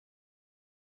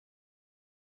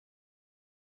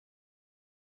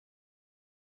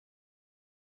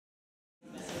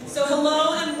So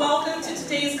hello and welcome to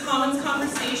today's Commons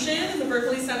Conversation in the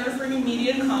Berkeley Center for New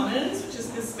Media and Commons, which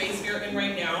is the space we're in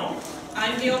right now.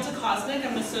 I'm Gail Takosnik.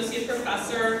 I'm an associate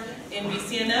professor in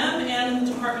BCNM and in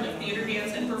the Department of Theater,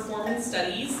 Dance, and Performance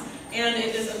Studies. And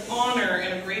it is an honor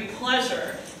and a great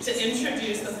pleasure to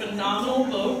introduce the phenomenal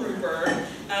Bonnie Ruberg,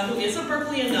 who is a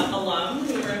Berkeley alum,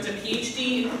 who earned a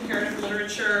PhD in comparative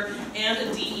literature and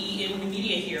a DE in new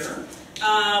media here.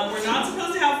 We're not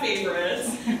supposed to have favorites,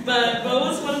 but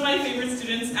Bo is one of my favorite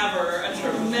students ever, a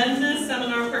tremendous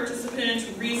seminar participant,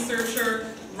 researcher,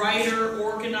 writer,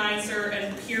 organizer,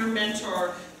 and peer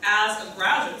mentor as a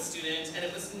graduate student, and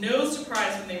it was no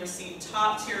surprise when they received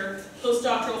top-tier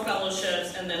postdoctoral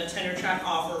fellowships and then a tenure-track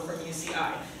offer from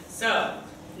UCI. So,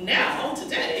 now,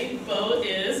 today, Bo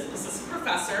is assistant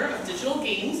professor of digital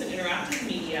games and interactive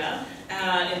media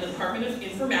in the Department of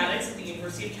Informatics at the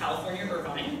University of California,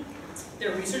 Irvine.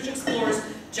 Their research explores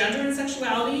gender and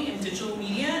sexuality in digital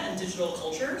media and digital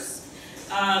cultures.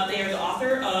 They are the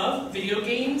author of Video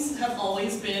Games Have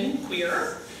Always Been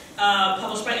Queer,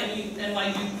 published by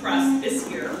NYU Press this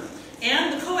year,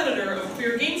 and the co-editor of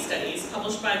Queer Game Studies,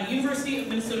 published by the University of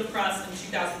Minnesota Press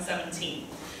in 2017.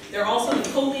 They're also the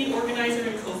co-lead organizer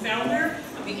and co-founder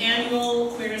of the annual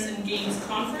Queerness in Games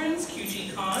Conference,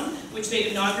 QGCon, which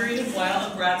they inaugurated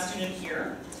while a grad student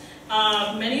here.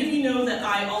 Many of you know that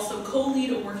I also co-lead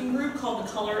a working group called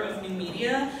The Color of New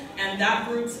Media, and that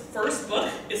group's first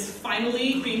book is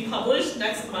finally being published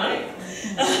next month.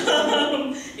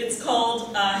 It's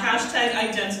called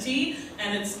 #Identity,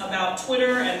 and it's about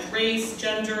Twitter and race,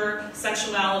 gender,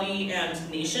 sexuality, and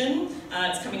nation.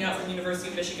 It's coming out from University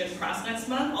of Michigan Press next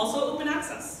month, also open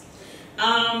access.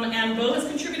 And Bo has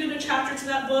contributed a chapter to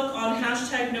that book on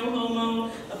 #NoHomo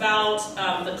about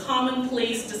the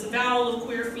commonplace disavowal of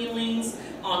queer feelings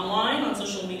online on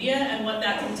social media and what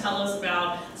that can tell us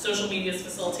about social media's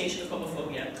facilitation of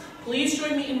homophobia. Please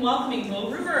join me in welcoming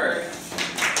Bonnie Ruberg.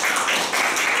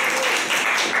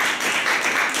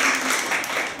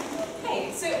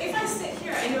 Hey, so if I sit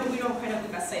here, I know we don't quite have the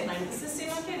best sight line. Does this seem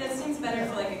okay? That seems better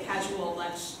for like a casual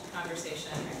lunch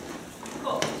conversation.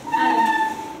 Cool.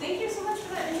 Thank you so much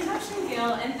for that introduction,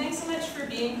 Gail, and thanks so much for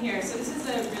being here. So this is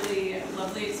a really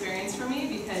lovely experience for me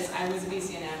because I was a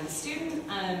BCNM student.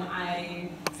 I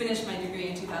finished my degree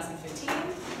in 2015.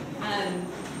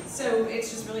 So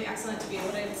it's just really excellent to be able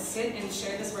to sit and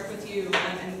share this work with you.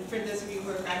 And for those of you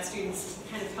who are grad students,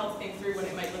 kind of help think through what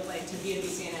it might look like to be a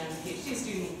BCNM PhD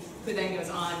student who then goes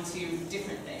on to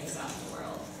different things out in the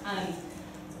world.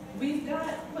 We've got,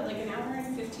 what, like an hour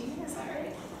and 15, is that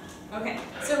right? Okay,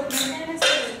 so my plan is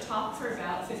to talk for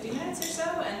about 50 minutes or so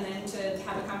and then to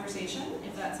have a conversation,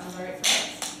 if that sounds all right for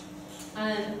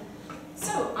us.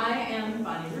 So I am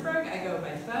Bonnie Ruberg. I go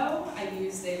by Bo. I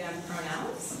use they, them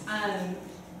pronouns.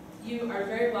 You are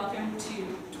very welcome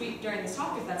to tweet during this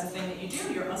talk if that's a thing that you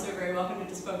do. You're also very welcome to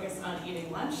just focus on eating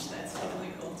lunch. That's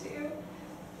totally cool too.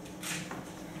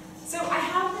 So I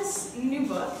have this new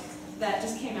book that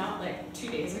just came out like 2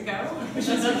 days ago, which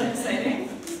is really exciting.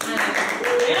 I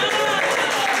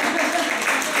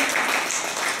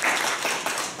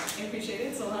appreciate it,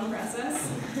 it's a long process.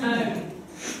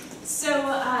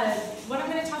 What I'm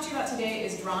going to talk to you about today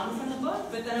is drawn from the book,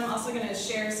 but then I'm also going to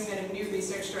share some kind of new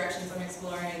research directions I'm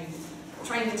exploring,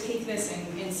 trying to take this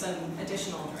in some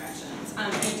additional directions.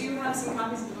 I do have some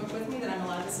copies of the book with me that I'm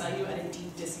allowed to sell you at a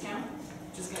deep discount.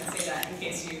 Just going to say that in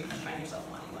case you find yourself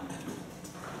wanting one.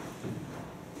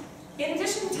 In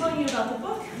addition to telling you about the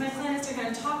book, my plan is to kind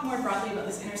of talk more broadly about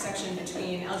this intersection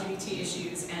between LGBT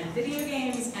issues and video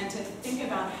games, and to think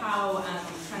about how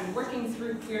kind of working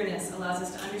through queerness allows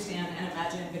us to understand and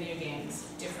imagine video games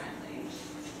differently.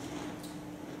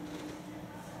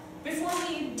 Before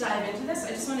we dive into this, I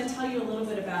just want to tell you a little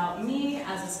bit about me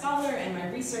as a scholar and my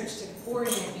research to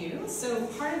orient you. So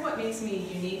part of what makes me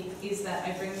unique is that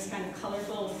I bring this kind of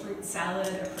colorful fruit salad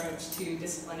approach to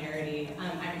disciplinarity.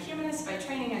 I'm a humanist by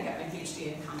training. I got my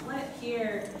PhD in Comp Lit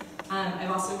here. I've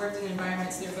also worked in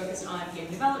environments that are focused on game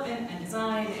development and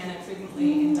design, and I'm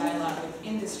frequently in dialogue with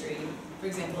industry. For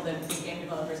example, the Big Game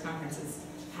Developers Conference is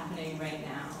happening right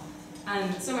now.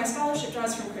 So my scholarship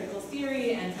draws from critical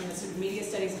theory and from the sort of media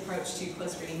studies approach to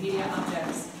close-reading media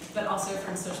objects, but also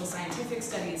from social scientific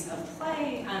studies of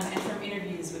play and from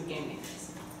interviews with game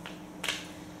makers.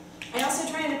 I also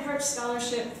try and approach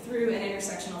scholarship through an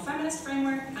intersectional feminist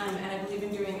framework, and I believe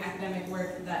in doing academic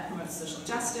work that promotes social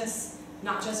justice,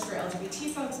 not just for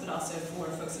LGBT folks, but also for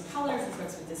folks of color, for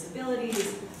folks with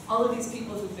disabilities, all of these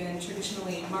people who've been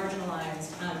traditionally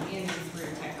marginalized in and through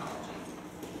technology.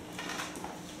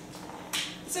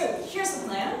 So here's the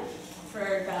plan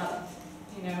for about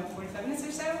 45 minutes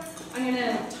or so, I'm going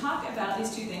to talk about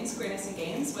these two things, queerness and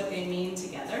games, what they mean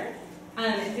together,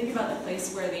 and think about the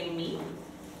place where they meet.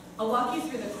 I'll walk you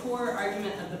through the core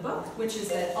argument of the book, which is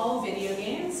that all video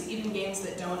games, even games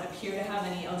that don't appear to have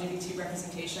any LGBT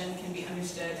representation, can be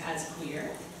understood as queer.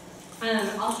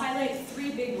 I'll highlight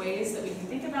 3 big ways that we can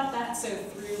think about that, so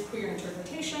through queer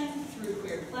interpretation, through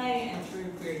queer play, and through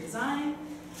queer design.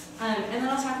 And then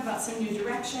I'll talk about some new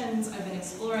directions I've been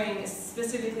exploring,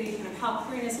 specifically kind of how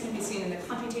queerness can be seen in the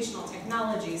computational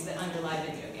technologies that underlie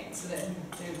video games, so that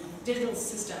the digital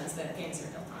systems that games are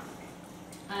built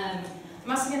on. I'm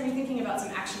also going to be thinking about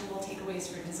some actionable takeaways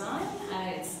for design.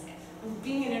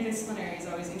 Being interdisciplinary is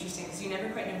always interesting because you never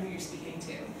quite know who you're speaking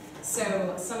to.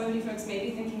 So some of you folks may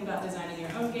be thinking about designing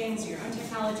your own games, your own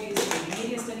technologies, maybe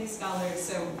media studies scholars,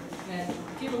 so I'm going to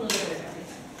give a little bit of everything.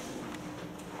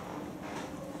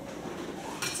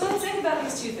 So let's think about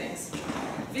these two things,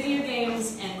 video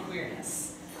games and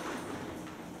queerness.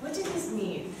 What do these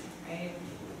mean, right?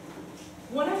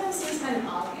 One of them seems kind of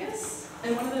obvious,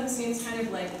 and one of them seems kind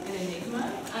of like an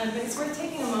enigma, but it's worth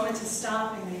taking a moment to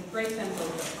stop and break them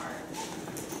both apart.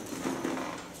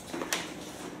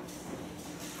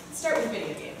 Let's start with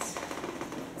video games.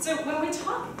 So when we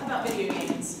talk about video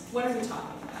games, what are we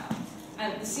talking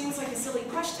about? This seems like a silly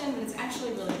question, but it's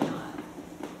actually really not.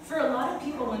 For a lot of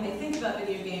people, when they think about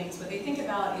video games, what they think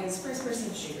about is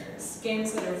first-person shooters,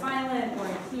 games that are violent or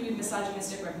include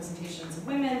misogynistic representations of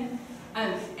women.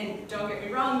 And don't get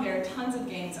me wrong, there are tons of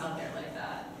games out there like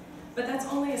that. But that's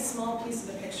only a small piece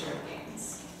of the picture of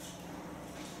games.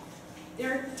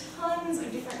 There are tons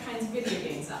of different kinds of video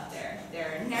games out there.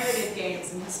 There are narrative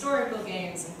games and historical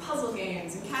games and puzzle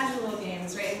games and casual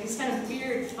games, right? And these kind of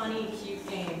weird, funny, cute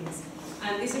games.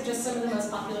 These are just some of the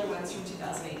most popular ones from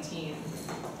 2018.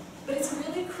 But it's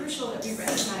really crucial that we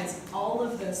recognize all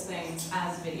of those things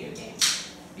as video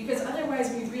games, because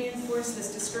otherwise we reinforce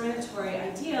this discriminatory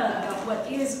idea about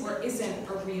what is or isn't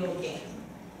a real game.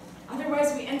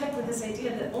 Otherwise we end up with this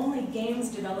idea that only games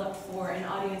developed for an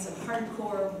audience of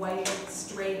hardcore, white,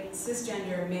 straight,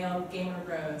 cisgender, male gamer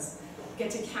bros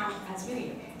get to count as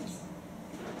video games.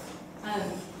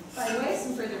 By the way,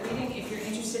 some further reading, if you're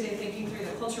interested in thinking through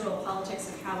the cultural politics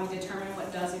of how we determine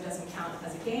what does or doesn't count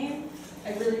as a game,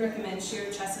 I really recommend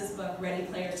Shiro Chess's book Ready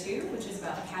Player 2, which is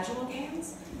about casual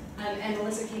games, and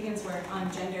Melissa Keegan's work on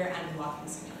gender and walking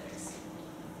simulators.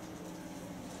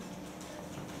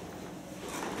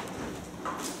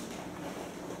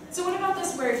 So what about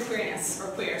this word queerness, or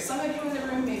queer? Some of you in the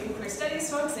room may be queer studies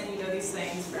folks, and you know these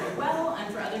things very well,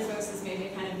 and for other folks this may be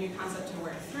a kind of new concept to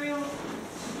work through.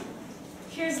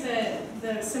 Here's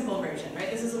the simple version,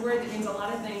 right? This is a word that means a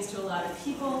lot of things to a lot of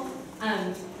people,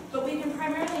 but we can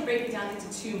primarily break it down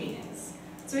into 2 meanings.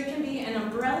 So it can be an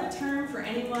umbrella term for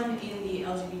anyone in the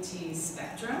LGBT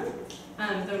spectrum,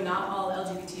 though not all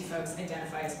LGBT folks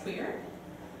identify as queer.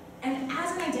 And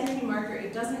as an identity marker,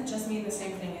 it doesn't just mean the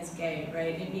same thing as gay,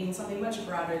 right? It means something much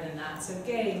broader than that. So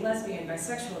gay, lesbian,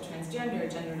 bisexual,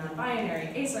 transgender, gender non-binary,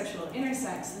 asexual,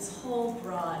 intersex, this whole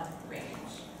broad range.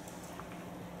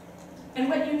 And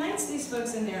what unites these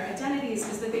folks in their identities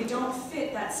is that they don't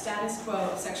fit that status quo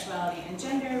of sexuality and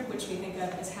gender, which we think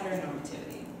of as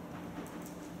heteronormativity.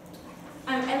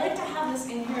 I like to have this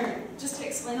in here just to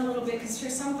explain a little bit, because for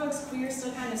some folks, queer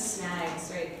still kind of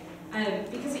snags, right?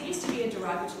 Because it used to be a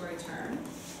derogatory term,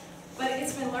 but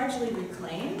it's been largely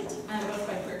reclaimed, both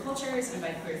by queer cultures and by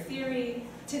queer theory.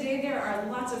 Today there are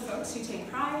lots of folks who take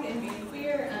pride in being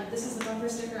queer. This is the bumper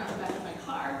sticker on the back of my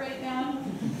car right now.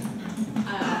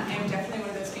 I am definitely one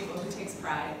of those people who takes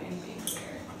pride in being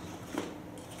queer.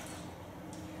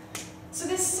 So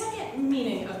this second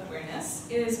meaning of queerness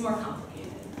is more complicated.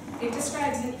 It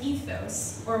describes an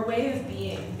ethos, or way of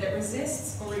being, that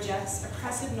resists or rejects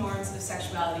oppressive norms of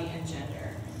sexuality and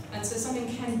gender. And so something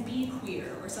can be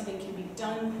queer, or something can be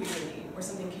done queerly, or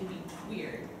something can be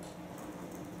queered.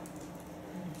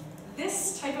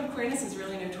 This type of queerness is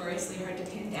really notoriously hard to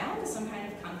pin down to some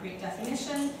kind of concrete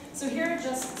definition, so here are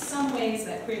just some ways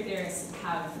that queer theorists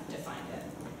have defined it.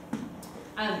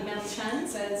 Mel Chen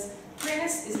says,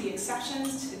 queerness is the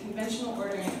exceptions to the conventional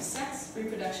ordering of sex,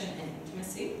 reproduction, and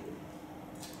intimacy.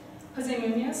 Jose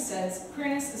Munoz says,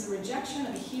 queerness is a rejection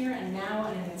of a here and now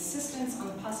and an insistence on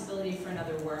the possibility for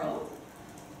another world.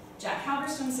 Jack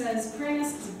Halberstam says,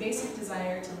 queerness is a basic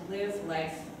desire to live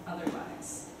life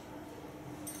otherwise.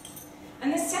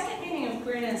 And the second meaning of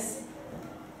queerness,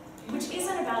 which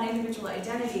isn't about individual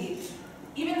identity,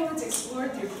 even though it's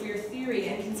explored through queer theory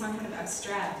and can sound kind of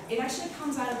abstract, it actually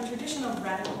comes out of a tradition of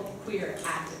radical queer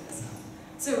activism.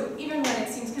 So even when it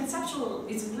seems conceptual,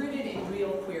 it's rooted in real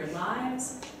queer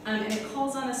lives, and it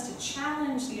calls on us to challenge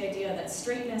challenge the idea that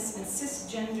straightness and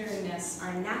cisgenderness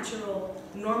are natural,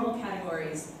 normal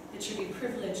categories that should be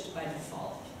privileged by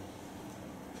default.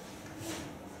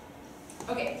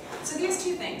 Okay, so these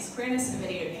two things, queerness and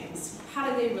video games, how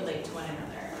do they relate to one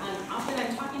another? Often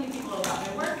I'm talking to people about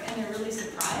my work and they're really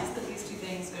surprised that these two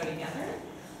things go together.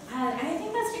 And I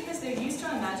think that's because they're used to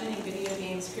imagining video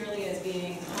games purely as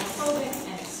being homophobic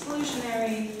and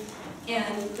exclusionary,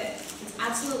 and that it's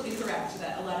absolutely correct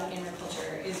that a lot of gamer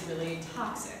culture is really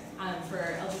toxic. For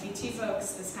LGBT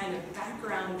folks, this kind of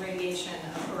background radiation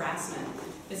of harassment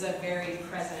is a very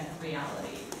present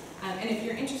reality. And if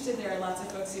you're interested, there are lots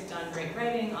of folks who've done great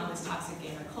writing on this toxic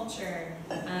gamer culture.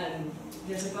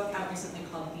 There's a book out recently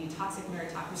called The Toxic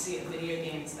Meritocracy of Video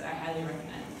Games that I highly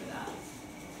recommend for that.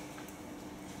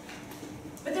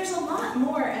 But there's a lot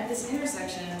more at this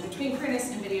intersection between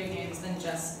queerness and video games than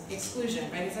just exclusion,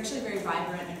 right? It's actually very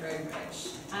vibrant and very rich.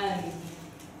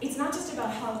 It's not just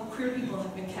about how queer people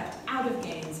have been kept out of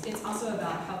games, it's also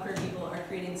about how queer people are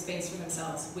creating space for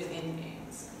themselves within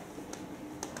games.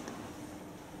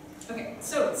 Okay,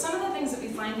 so some of the things that we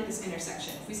find at this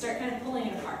intersection, if we start kind of pulling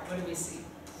it apart, what do we see?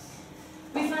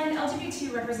 We find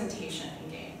LGBT representation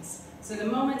in games. So the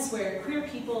moments where queer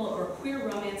people or queer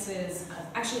romances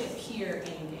actually appear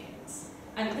in games.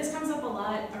 And this comes up a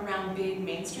lot around big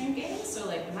mainstream games, so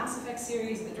like the Mass Effect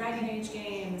series, the Dragon Age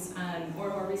games, or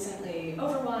more recently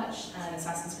Overwatch and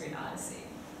Assassin's Creed Odyssey.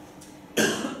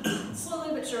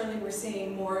 Slowly but surely we're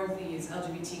seeing more of these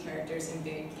LGBT characters in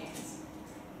big games.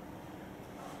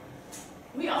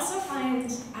 We also find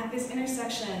at this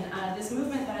intersection this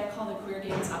movement that I call the queer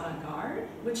games avant-garde,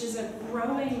 which is a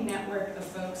growing network of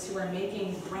folks who are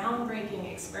making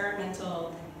groundbreaking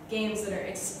experimental games that are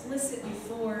explicitly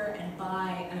for and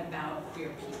by and about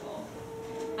queer people.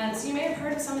 So you may have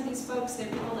heard of some of these folks. They're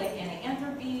people like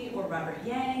Anthropy or Robert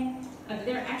Yang.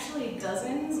 There are actually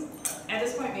dozens, at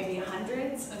this point maybe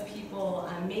hundreds, of people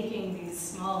making these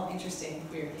small, interesting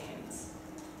queer games.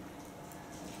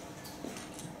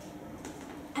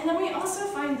 And then we also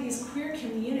find these queer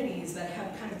communities that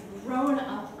have kind of grown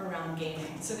up around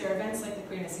gaming. So there are events like the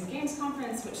Queerness in Games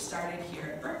Conference, which started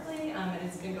here at Berkeley, and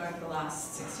it's been going for the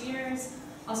last 6 years.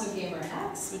 Also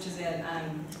GamerX, which is a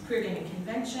queer gaming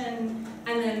convention,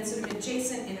 and then sort of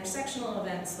adjacent intersectional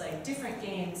events like Different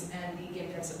Games and the Game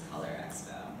Devs of Color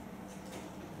Expo.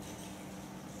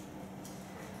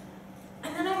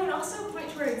 And then I would also point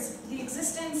towards the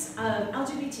existence of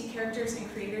LGBT characters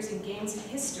and creators in games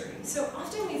history. So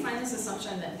often we find this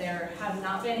assumption that there have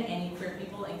not been any queer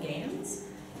people in games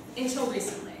until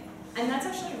recently. And that's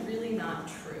actually really not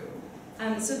true.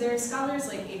 So there are scholars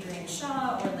like Adrian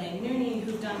Shaw or Lane Nooney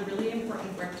who've done really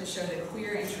important work to show that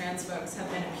queer and trans folks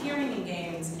have been appearing in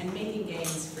games and making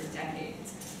games for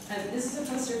decades. This is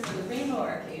a poster for the Rainbow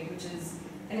Arcade, which is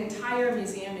an entire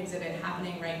museum exhibit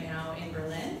happening right now in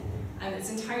Berlin.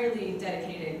 It's entirely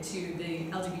dedicated to the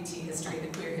LGBT history, the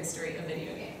queer history of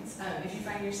video games. If you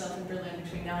find yourself in Berlin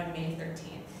between now and May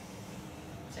 13th.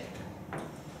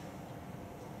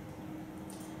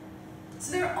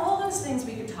 So there are all those things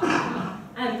we could talk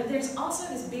about, but there's also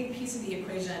this big piece of the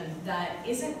equation that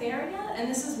isn't there yet, and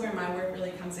this is where my work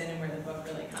really comes in and where the book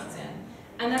really comes in.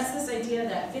 And that's this idea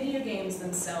that video games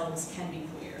themselves can be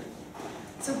queer.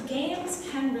 So games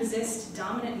can resist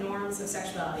dominant norms of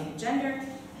sexuality and gender.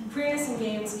 Queerness in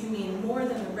games can mean more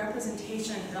than the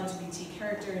representation of LGBT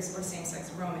characters or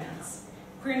same-sex romance.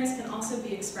 Queerness can also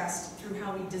be expressed through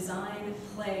how we design,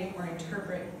 play, or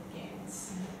interpret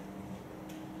games.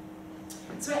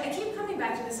 So I keep coming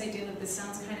back to this idea that this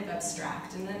sounds kind of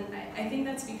abstract, and then I think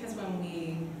that's because when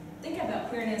we think about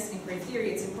queerness and queer theory,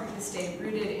 it's important to stay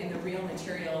rooted in the real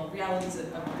material realities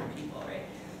of queer people, right?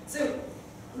 So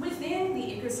within the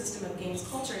ecosystem of games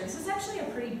culture, this is actually a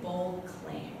pretty bold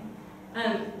claim.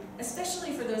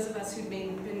 Especially for those of us who've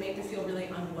been made to feel really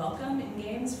unwelcome in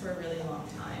games for a really long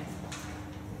time.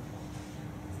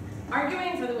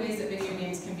 Arguing for the ways that video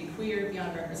games can be queer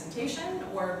beyond representation,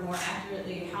 or more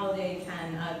accurately, how they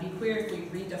can be queer if we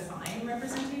redefine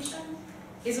representation,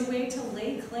 is a way to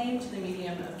lay claim to the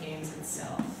medium of games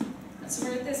itself. So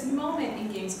we're at this moment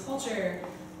in games culture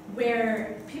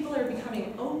where people are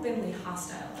becoming openly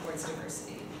hostile towards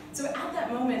diversity. So at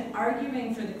that moment,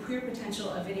 arguing for the queer potential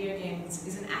of video games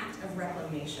is an act of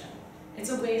reclamation. It's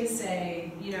a way to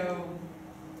say, you know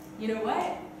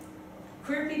what?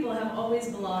 Queer people have always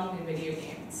belonged in video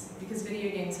games because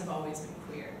video games have always been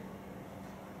queer.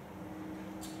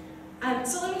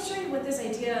 So let me show you what this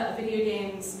idea of video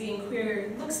games being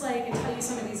queer looks like and tell you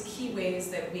some of these key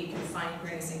ways that we can find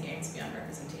queerness in games beyond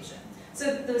representation.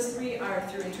 So those three are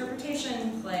through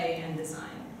interpretation, play, and design.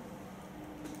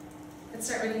 Let's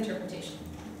start with interpretation.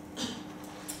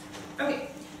 Okay,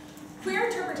 queer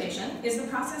interpretation is the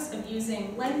process of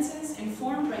using lenses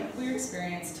informed by queer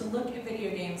experience to look at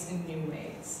video games in new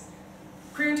ways.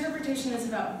 Queer interpretation is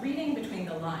about reading between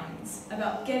the lines,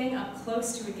 about getting up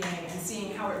close to a game and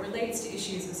seeing how it relates to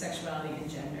issues of sexuality and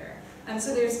gender.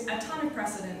 So there's a ton of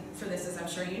precedent for this, as I'm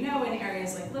sure you know, in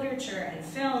areas like literature and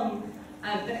film,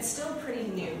 but it's still pretty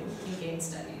new in game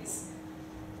studies.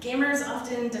 Gamers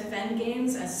often defend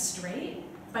games as straight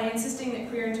by insisting that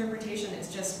queer interpretation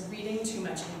is just reading too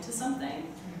much into something.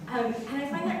 And I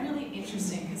find that really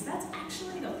interesting, because that's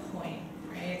actually the point,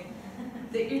 right?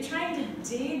 That you're trying to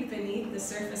dig beneath the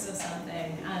surface of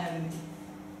something.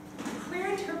 Queer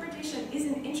interpretation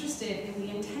isn't interested in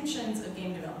the intentions of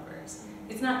game developers.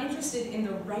 It's not interested in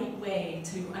the right way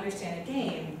to understand a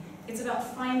game. It's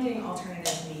about finding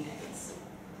alternative meanings.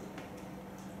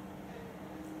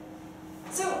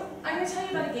 So I'm going to tell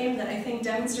you about a game that I think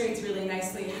demonstrates really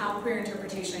nicely how queer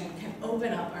interpretation can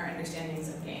open up our understandings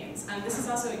of games. This is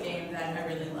also a game that I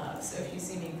really love, so if you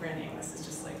see me grinning, this is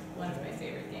just like one of my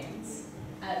favorite games.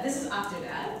 This is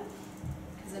Octodad.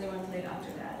 Has anyone played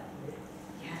Octodad?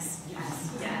 Yes,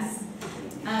 yes, yes.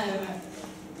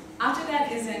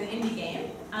 Octodad is an indie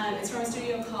game. It's from a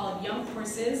studio called Young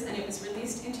Horses, and it was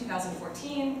released in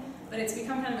 2014, but it's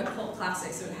become kind of a cult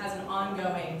classic, so it has an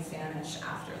ongoing fanish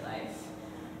afterlife.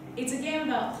 It's a game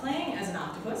about playing as an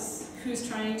octopus who's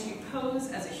trying to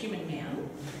pose as a human man.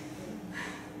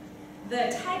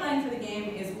 The tagline for the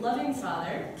game is loving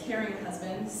father, caring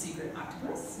husband, secret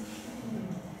octopus.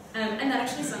 And that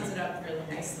actually sums it up really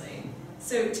nicely.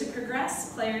 So to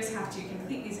progress, players have to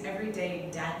complete these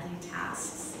everyday dadly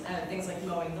tasks, things like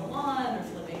mowing the lawn or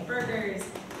flipping burgers,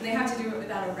 and they have to do it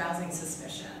without arousing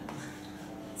suspicion.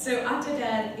 So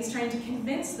Octodad is trying to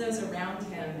convince those around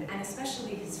him, and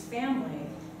especially his family,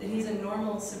 that he's a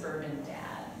normal suburban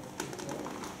dad.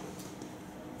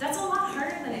 That's a lot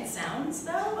harder than it sounds,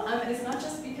 though. And it's not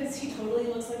just because he totally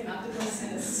looks like an octopus in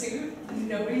a suit.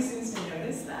 Nobody seems to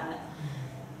notice that.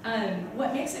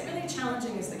 What makes it really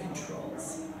challenging is the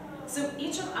controls. So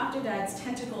each of Octodad's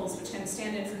tentacles, which kind of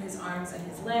stand in for his arms and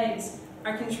his legs,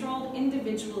 are controlled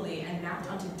individually and mapped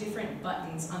onto different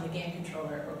buttons on the game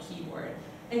controller or keyboard.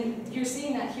 And you're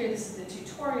seeing that here. This is the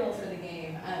tutorial for the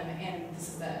game, and this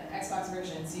is the Xbox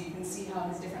version, so you can see how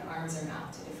his different arms are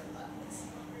mapped to different buttons.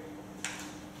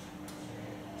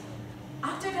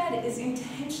 Octodad is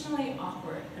intentionally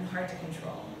awkward and hard to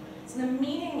control. So the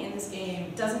meaning in this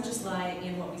game doesn't just lie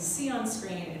in what we see on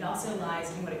screen, it also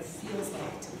lies in what it feels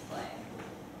like to play.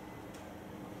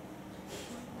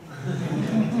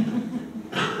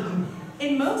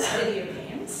 In most video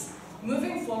games,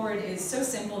 moving forward is so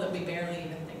simple that we barely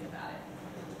even think about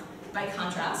it. By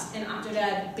contrast, in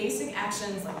Octodad, basic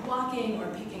actions like walking or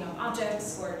picking up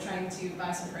objects or trying to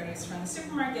buy some produce from the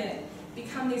supermarket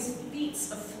become these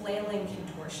feats of flailing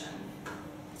contortion.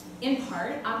 In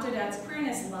part, Octodad's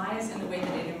queerness lies in the way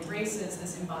that it embraces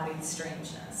this embodied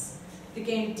strangeness. The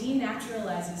game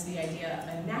denaturalizes the idea of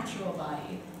a natural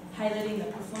body, highlighting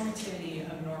the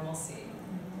performativity of normalcy.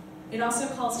 It also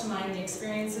calls to mind the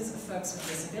experiences of folks with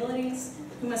disabilities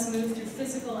who must move through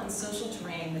physical and social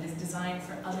terrain that is designed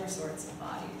for other sorts of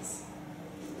bodies.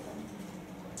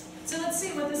 So let's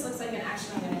see what this looks like in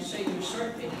action. I'm going to show you a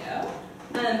short video.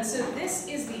 So this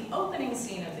is the opening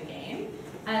scene of the game.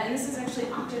 And this is actually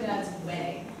Octodad's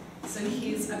way. So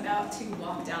he's about to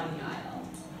walk down the aisle.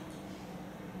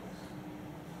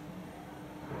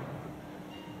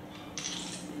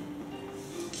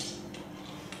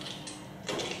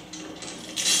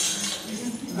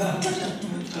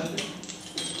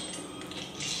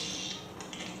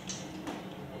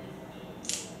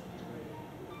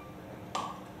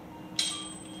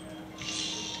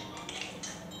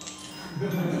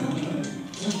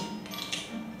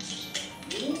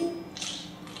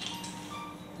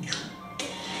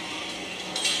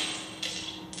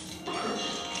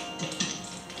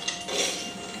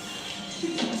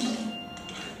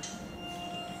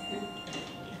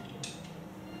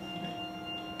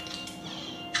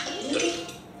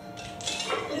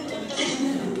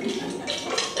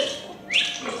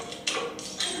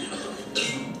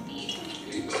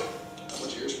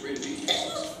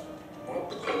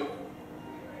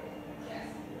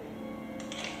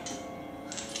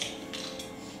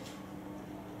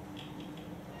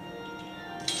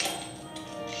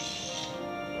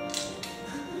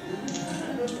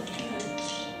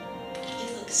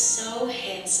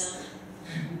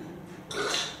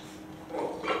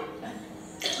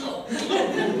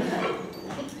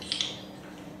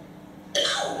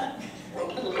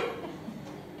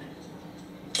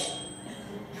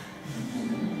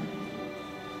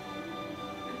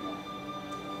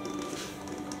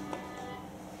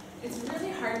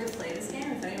 hard to play this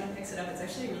game. If anyone picks it up, it's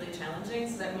actually really challenging.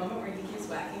 So that moment where he keeps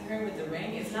whacking her with the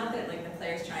ring, it's not that like the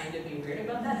player's trying to be weird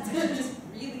about that. It's actually just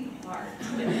really hard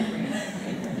to get the ring.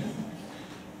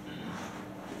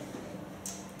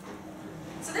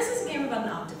 So this is a game about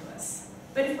an octopus.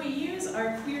 But if we use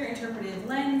our queer interpretive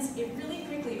lens, it really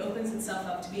quickly opens itself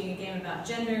up to being a game about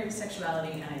gender,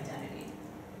 sexuality, and identity.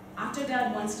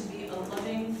 Octodad wants to be a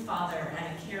loving father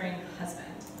and a caring husband.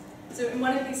 So in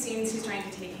one of these scenes, he's trying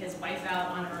to take his wife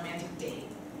out on a romantic date.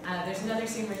 There's another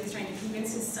scene where he's trying to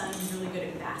convince his son he's really good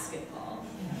at basketball.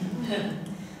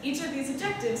 Each of these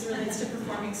objectives relates to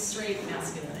performing straight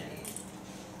masculinity.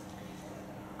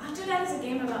 Octodad is a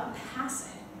game about passing.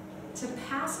 To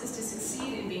pass is to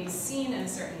succeed in being seen in a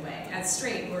certain way, as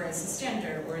straight or as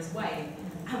cisgender or as white.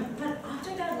 But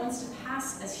Octodad wants to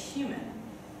pass as human.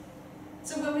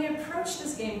 So when we approach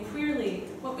this game queerly,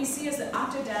 what we see is that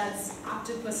Octodad's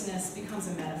octopusness becomes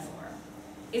a metaphor.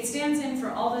 It stands in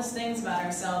for all those things about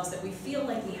ourselves that we feel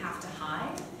like we have to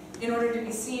hide in order to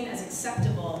be seen as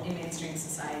acceptable in mainstream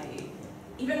society,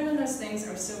 even when those things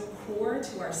are so core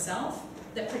to ourselves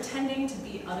that pretending to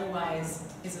be otherwise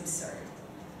is absurd.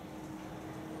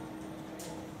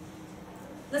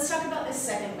 Let's talk about this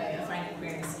second way of finding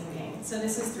queerness in games. So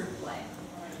this is through play.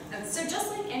 So just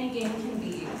like any game can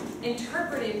be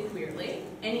interpreted queerly,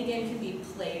 any game can be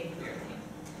played queerly.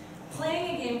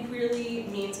 Playing a game queerly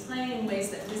means playing in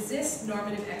ways that resist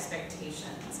normative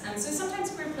expectations. So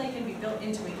sometimes queer play can be built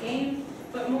into a game,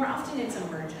 but more often it's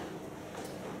emergent.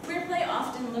 Queer play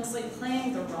often looks like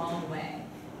playing the wrong way.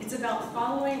 It's about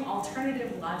following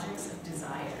alternative logics of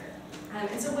desire.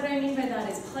 And so what I mean by that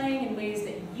is playing in ways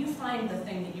that you find the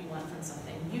thing that you want from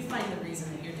something. You find the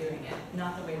reason that you're doing it,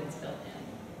 not the way that's built in.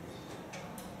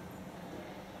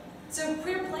 So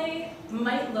queer play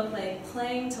might look like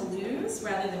playing to lose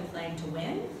rather than playing to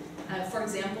win. For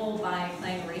example, by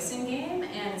playing a racing game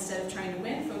and instead of trying to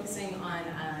win, focusing on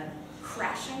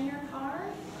crashing your car.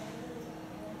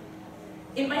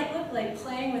 It might look like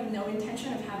playing with no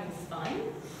intention of having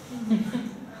fun.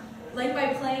 Like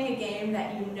by playing a game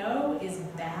that you know is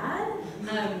bad.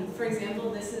 For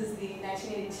example, this is the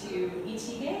 1982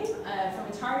 E.T. game from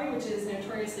Atari, which is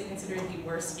notoriously considered the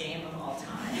worst game of all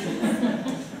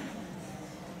time.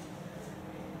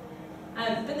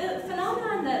 But the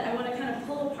phenomenon that I want to kind of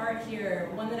pull apart here,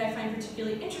 one that I find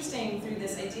particularly interesting through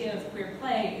this idea of queer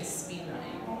play, is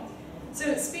speedrunning.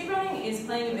 So speedrunning is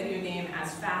playing a video game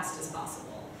as fast as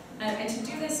possible. And to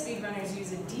do this, speedrunners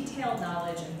use a detailed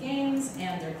knowledge of games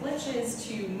and their glitches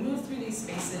to move through these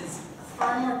spaces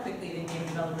far more quickly than game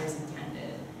developers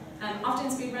intended.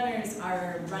 Often speedrunners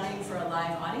are running for a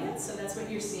live audience, so that's what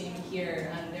you're seeing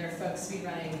here. There are folks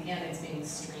speedrunning and it's being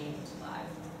streamed live.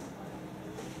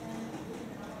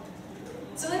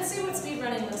 So let's see what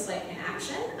speedrunning looks like in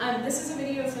action. This is a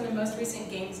video from the most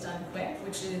recent Games Done Quick,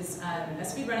 which is a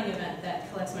speedrunning event that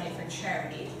collects money for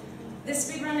charity.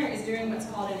 This speedrunner is doing what's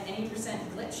called an any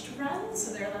 % glitched run,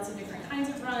 so there are lots of different kinds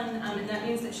of run, and that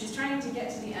means that she's trying to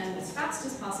get to the end as fast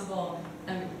as possible,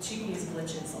 and she can use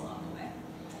glitches along the way.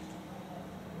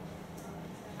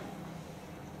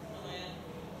 Oh man,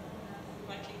 if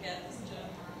I can get this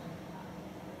jump.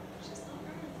 She's not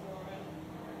going for it.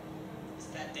 It's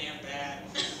that damn bad.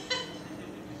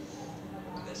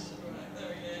 This should work. There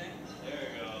we go. There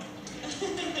we go.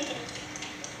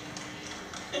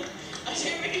 I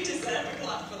didn't really deserve a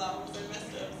clap for that one because I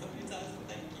messed it up so many times, but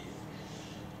thank you.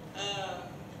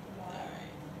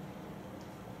 Alright.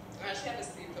 I actually have a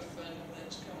super fun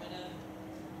glitch coming up,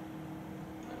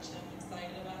 which I'm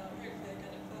excited about. Hopefully I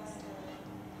get it faster.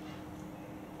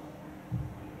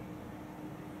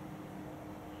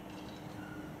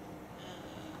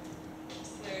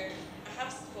 So I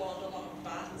have spawned a lot of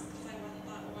bats because I went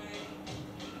that way.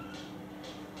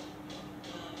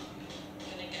 I'm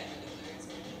gonna get rid of those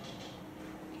when I get there.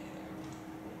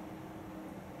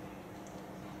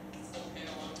 Still pay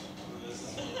one. This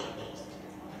is one of my most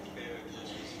favorite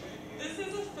glitches right here. This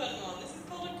is a fun one. This is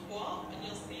called a co-op, and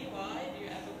you'll see why if you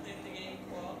ever played the game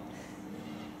co-op.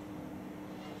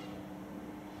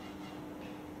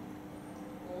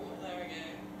 Oh, there we go.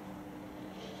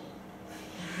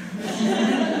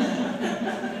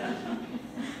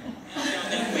 I'm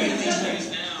gonna wear these shoes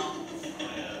now.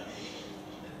 Oh yeah.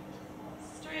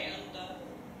 Straight under.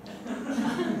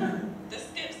 This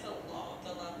skips a lot of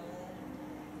the level,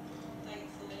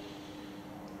 thankfully.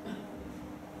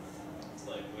 It's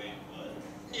like, wait, what?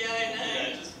 Yeah, I know.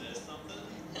 Did I just miss something?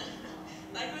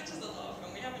 That glitch is a lot of fun.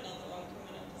 We have another one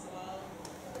coming up as well.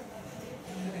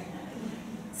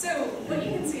 So what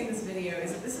you can see in this video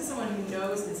is that this is someone who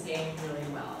knows this game really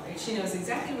well. Right? She knows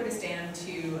exactly where to stand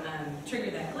to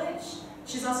trigger that glitch.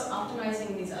 She's also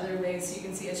optimizing these other ways right? So you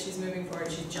can see as she's moving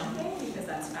forward, she's jumping because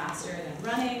that's faster than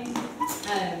running.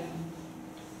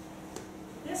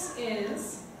 This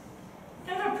is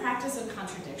kind of a practice of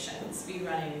contradiction, speed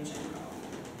running in general.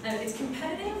 It's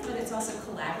competitive, but it's also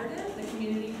collaborative. The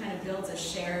community kind of builds a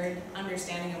shared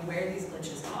understanding of where these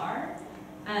glitches are.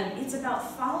 It's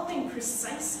about following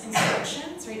precise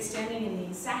instructions, right? Standing in the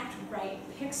exact right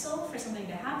pixel for something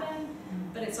to happen,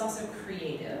 but it's also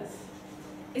creative.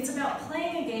 It's about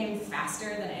playing a game faster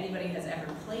than anybody has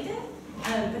ever played it,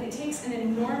 but it takes an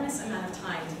enormous amount of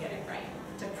time to get it right.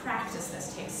 To practice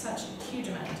this takes such a huge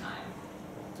amount of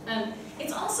time.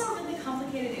 It's also really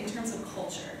complicated in terms of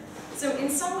culture. So in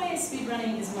some ways,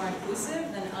 speedrunning is more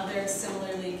inclusive than other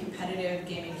similarly competitive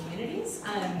gaming communities.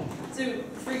 So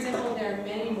for example, there are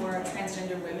many more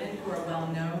transgender women who are well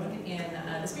known in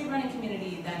the speedrunning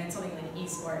community than in something like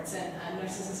esports, and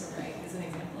Narcissa Wright is an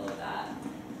example of that.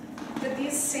 But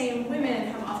these same women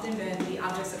have often been the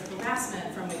objects of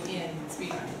harassment from within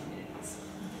speedrunning communities.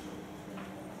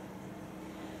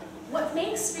 What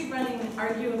makes speedrunning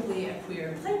arguably a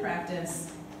queer play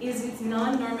practice is its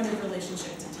non-normative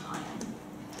relationship to time.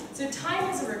 So time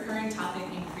is a recurring topic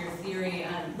in queer theory.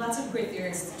 Lots of queer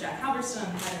theorists, Jack Halberstam,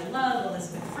 Heather Love,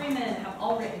 Elizabeth Freeman, have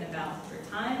all written about queer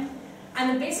time.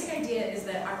 And the basic idea is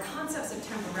that our concepts of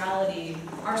temporality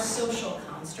are social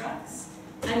constructs,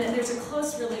 and that there's a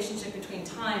close relationship between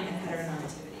time and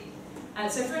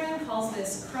heteronormativity. So Freeman calls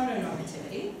this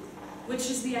chrononormativity, which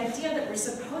is the idea that we're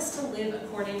supposed to live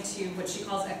according to what she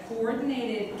calls a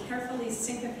coordinated, carefully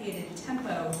syncopated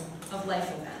tempo of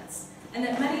life events. And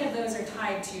that many of those are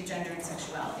tied to gender and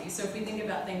sexuality. So if we think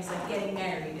about things like getting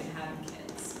married and having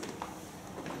kids.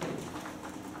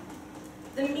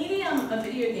 The medium of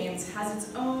video games has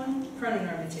its own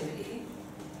chrononormativity.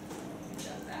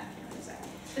 Jump back here for a second.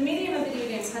 The medium of video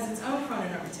games has its own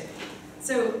chrononormativity.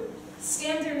 So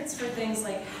standards for things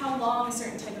like how long a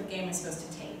certain type of game is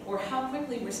supposed to take, or how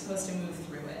quickly we're supposed to move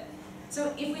through it.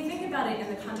 So if we think about it in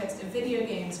the context of video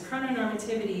games,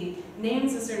 chrononormativity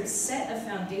names a sort of set of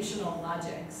foundational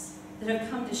logics that have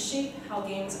come to shape how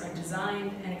games are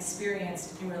designed and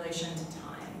experienced in relation to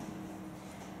time.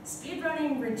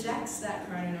 Speedrunning rejects that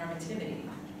chrononormativity.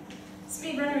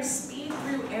 Speedrunners speed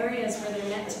through areas where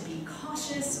they're meant to be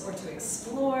cautious or to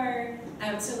explore.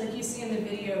 So like you see in the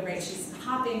video, right, she's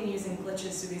hopping using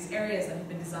glitches through these areas that have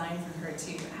been designed for her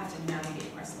to have to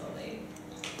navigate more slowly.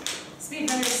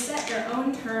 Speedrunners set their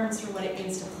own terms for what it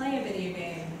means to play a video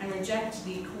game and reject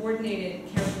the coordinated,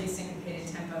 carefully syncopated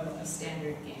tempo of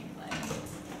standard gameplay.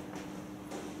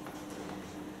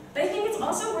 But I think it's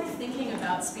also worth thinking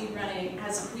about speedrunning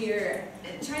as queer,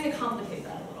 trying to complicate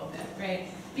that a little bit, right?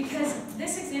 Because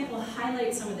this example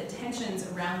highlights some of the tensions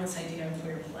around this idea of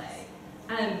queer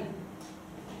play.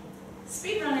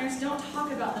 Speedrunners don't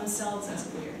talk about themselves as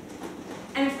queer.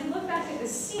 And if we look back at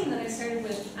this scene that I started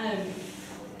with,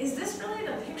 is this really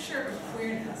the picture of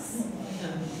queerness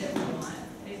that we want?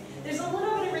 There's a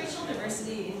little bit of racial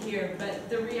diversity in here, but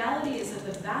the reality is that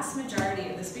the vast majority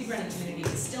of the speedrunning community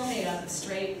is still made up of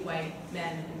straight, white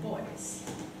men and boys.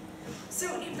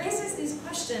 So it raises these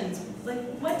questions, like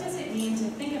what does it mean to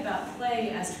think about play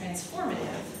as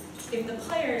transformative if the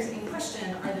players in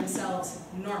question are themselves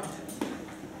normative?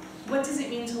 What does it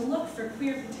mean to look for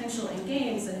queer potential in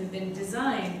games that have been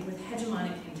designed with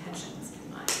hegemonic intentions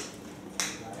in mind?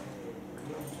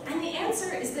 And the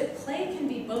answer is that play can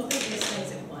be both of these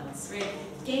things at once, right?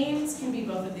 Games can be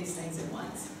both of these things at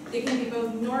once. They can be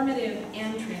both normative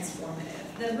and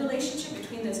transformative. The relationship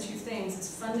between those two things is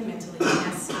fundamentally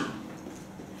messy.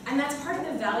 And that's part of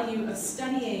the value of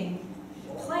studying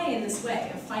play in this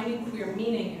way, of finding queer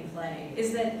meaning in play,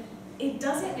 is that it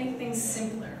doesn't make things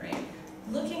simpler, right?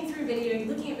 Looking at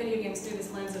video games through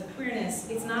this lens of queerness,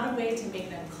 it's not a way to make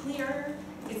them clearer,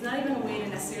 it's not even a way to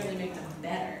necessarily make them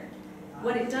better.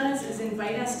 What it does is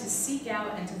invite us to seek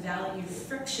out and to value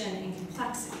friction and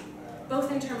complexity,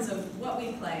 both in terms of what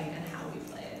we play and how we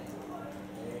play it.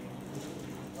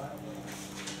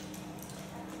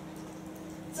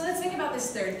 So let's think about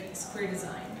this third piece, queer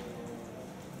design.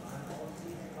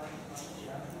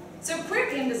 So queer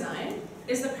game design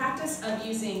is the practice of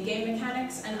using game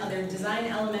mechanics and other design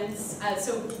elements,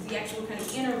 so the actual kind of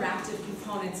interactive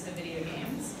components of video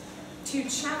games, to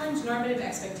challenge normative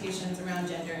expectations around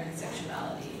gender and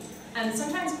sexuality. And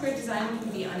sometimes queer design can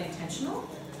be unintentional,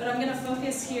 but I'm going to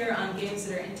focus here on games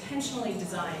that are intentionally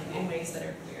designed in ways that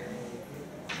are queer.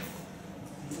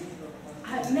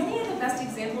 Many of the best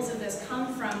examples of this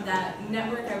come from that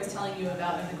network I was telling you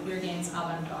about in the queer games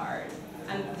avant-garde.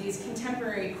 these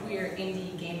contemporary queer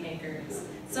indie game makers.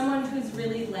 Someone who's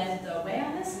really led the way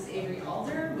on this is Avery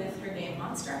Alder with her game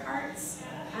Monster Hearts.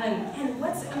 And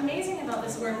what's amazing about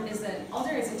this work is that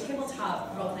Alder is a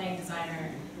tabletop role-playing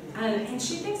designer, and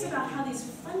she thinks about how these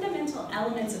fundamental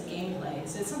elements of gameplay,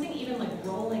 so something even like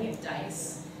rolling a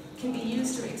dice, can be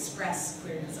used to express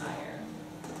queer desire.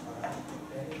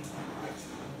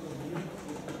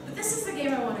 But this is the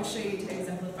game I want to show you to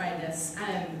exemplify this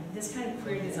kind of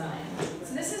queer design.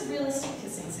 So this is Realistic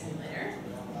Kissing Simulator.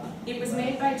 It was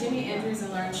made by Jimmy Andrews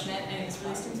and Lauren Schmidt, and it was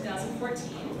released in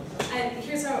 2014. And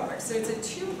here's how it works. So it's a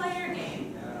two-player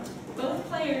game. Both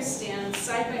players stand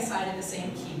side by side at the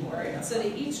same keyboard, so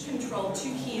they each control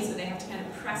two keys that they have to kind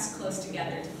of press close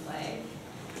together to play.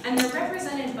 And they're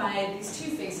represented by these two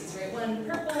faces, right? One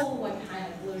purple, one kind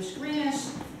of bluish-greenish,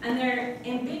 and they're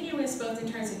ambiguous both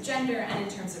in terms of gender and in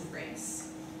terms of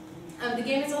race. The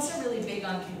game is also really big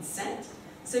on consent,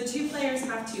 so two players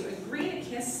have to agree to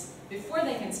kiss before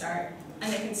they can start,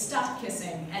 and they can stop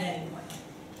kissing at any point.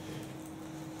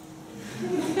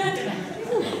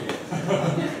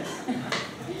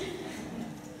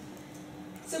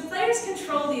 So players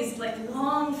control these like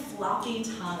long, floppy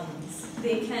tongues.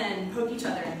 They can poke each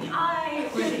other in the eye,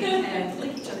 or they can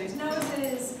lick each other's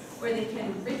noses, or they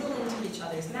can wriggle into each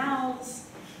other's mouths.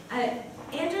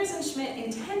 Andrews and Schmidt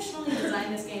intentionally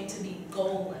designed this game to be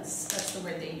goalless. That's the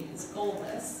word they use,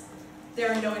 goalless. There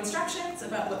are no instructions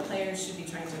about what players should be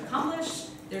trying to accomplish.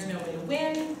 There's no way to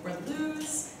win or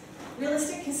lose.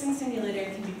 Realistic Kissing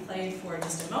Simulator can be played for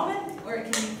just a moment, or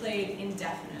it can be played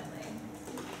indefinitely.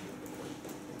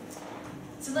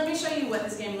 So let me show you what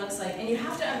this game looks like. And you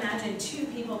have to imagine two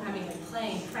people coming and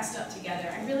playing pressed up together.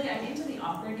 I'm into the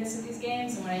awkwardness of these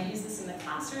games, and when I use this in the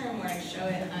classroom, where I show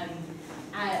it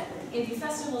at indie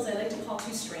festivals, I like to call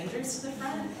two strangers to the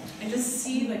front and just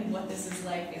see like what this is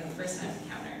like in the first time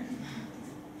encounter.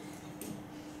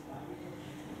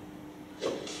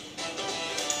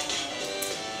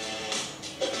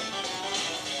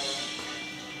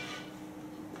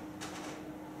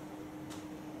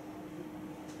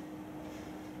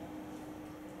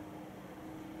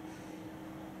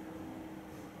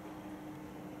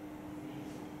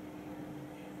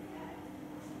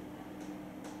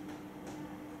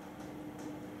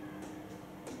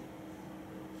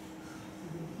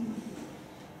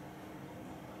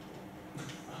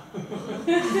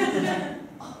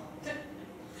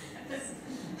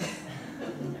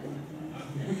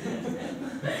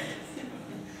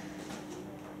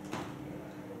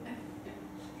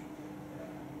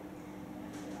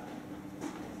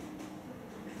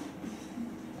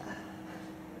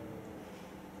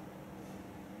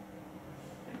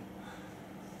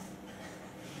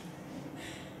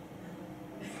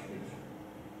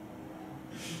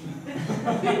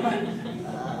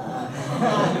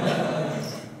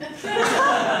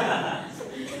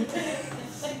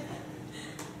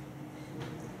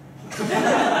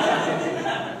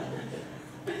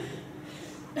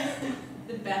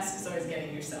 The best is always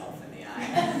getting yourself in the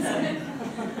eye.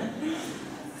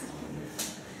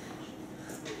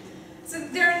 So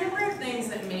there are a number of things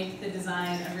that make the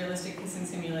design of Realistic Kissing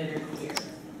Simulator queer.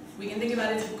 We can think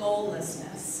about its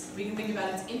goallessness. We can think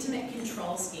about its intimate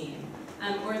control scheme,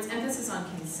 or its emphasis on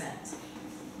consent.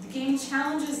 The game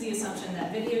challenges the assumption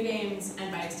that video games,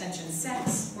 and by extension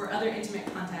sex, or other intimate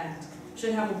contact,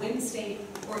 should have a win state,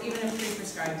 or even a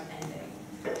pre-prescribed ending.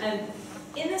 And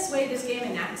in this way, this game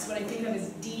enacts what I think of as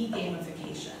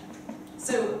de-gamification.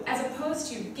 So, as opposed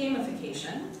to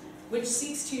gamification, which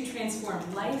seeks to transform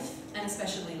life, and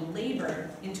especially labor,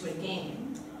 into a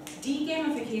game,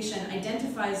 de-gamification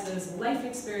identifies those life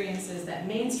experiences that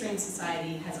mainstream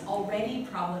society has already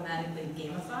problematically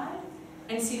gamified,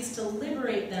 and seeks to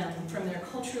liberate them from their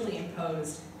culturally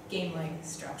imposed game-like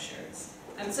structures.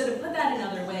 So to put that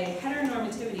another way,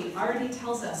 heteronormativity already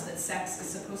tells us that sex is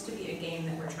supposed to be a game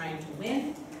that we're trying to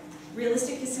win.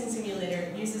 Realistic Kissing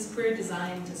Simulator uses queer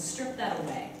design to strip that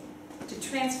away, to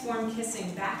transform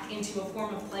kissing back into a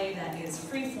form of play that is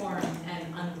free-form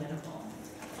and unwinnable.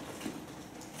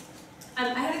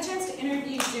 I had a chance to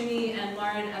interview Jimmy and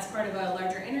Lauren as part of a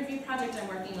larger interview project I'm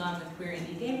working on with queer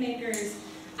indie game makers,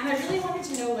 and I really wanted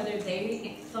to know whether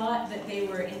they thought that they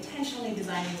were intentionally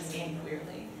designing this game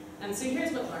queerly. So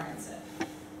here's what Lauren said.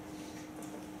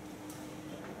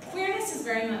 Queerness is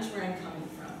very much where I'm coming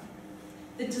from.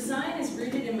 The design is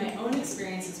rooted in my own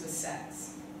experiences with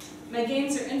sex. My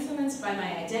games are influenced by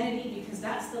my identity because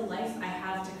that's the life I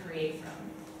have to create from.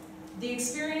 The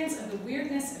experience of the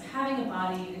weirdness of having a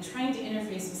body and trying to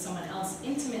interface with someone else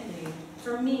intimately,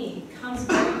 for me, comes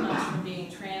very much from being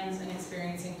trans and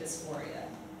experiencing dysphoria.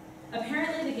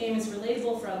 Apparently the game is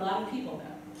relatable for a lot of people though.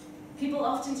 People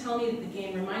often tell me that the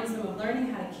game reminds them of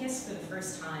learning how to kiss for the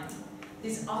first time.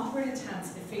 These awkward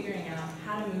attempts at figuring out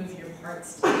how to move your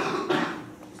parts together.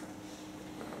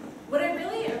 What I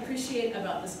really appreciate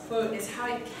about this quote is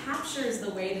how it captures the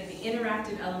way that the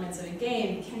interactive elements of a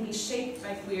game can be shaped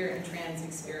by queer and trans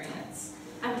experience.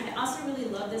 I also really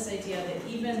love this idea that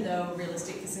even though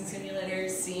realistic kissing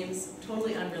simulators seems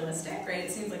totally unrealistic, right?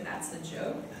 It seems like that's the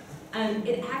joke.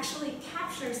 It actually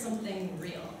captures something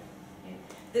real. Right?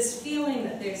 This feeling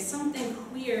that there's something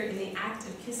queer in the act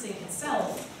of kissing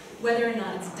itself, whether or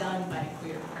not it's done by a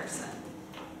queer person.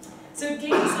 So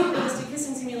games like Realistic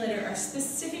Kissing Simulator are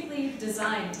specifically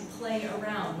designed to play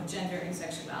around with gender and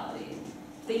sexuality.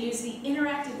 They use the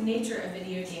interactive nature of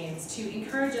video games to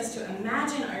encourage us to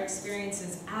imagine our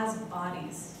experiences as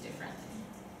bodies differently.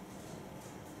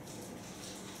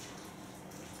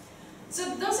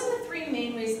 So those are the three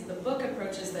main ways that the book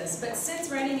approaches this, but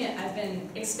since writing it, I've been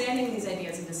expanding these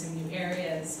ideas into some new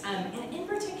areas. And in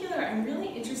particular, I'm really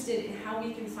interested in how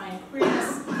we can find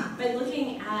queerness by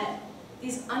looking at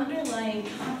these underlying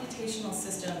computational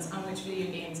systems on which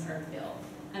video games are built.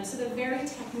 So the very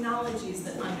technologies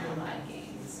that underlie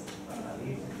games.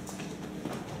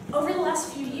 Over the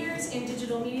last few years in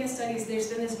digital media studies, there's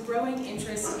been this growing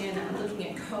interest in looking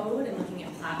at code and looking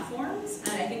at platforms,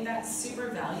 and I think that's super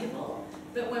valuable.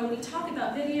 But when we talk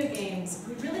about video games,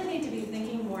 we really need to be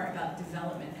thinking more about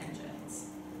development engines.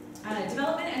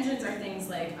 Development engines are things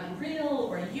like Unreal,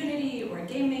 or Unity, or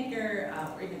GameMaker,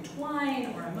 or even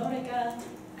Twine, or Emotica.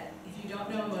 If you don't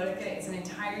know Emotica, it's an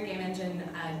entire game engine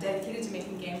dedicated to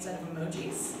making games out of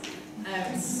emojis.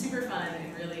 It's super fun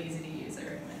and really easy to use, I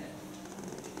recommend it.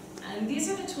 And these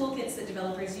are the toolkits that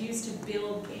developers use to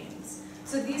build games.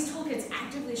 So these toolkits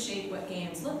actively shape what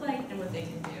games look like and what they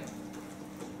can do.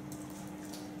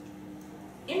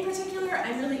 In particular,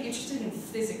 I'm really interested in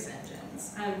physics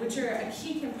engines, which are a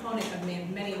key component of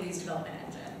many of these development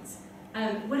engines.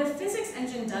 What a physics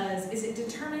engine does is it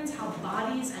determines how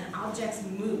bodies and objects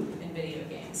move in video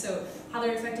games. So how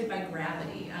they're affected by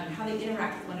gravity, how they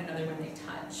interact with one another when they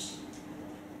touch.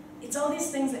 It's all these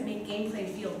things that make gameplay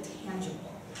feel tangible.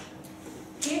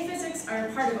 Game physics are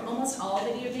part of almost all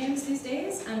video games these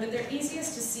days, but they're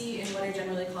easiest to see in what are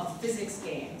generally called physics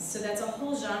games. So that's a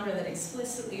whole genre that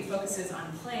explicitly focuses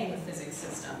on playing with physics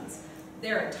systems.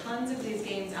 There are tons of these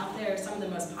games out there. Some of the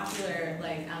most popular,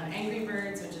 like Angry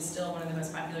Birds, which is still one of the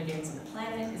most popular games on the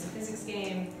planet, is a physics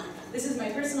game. This is my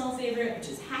personal favorite, which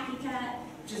is Hacky Cat,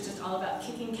 which is just all about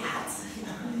kicking cats,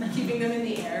 keeping them in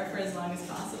the air for as long as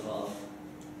possible.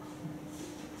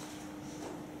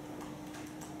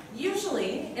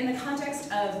 Usually, in the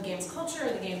context of games culture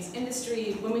or the games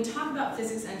industry, when we talk about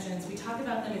physics engines, we talk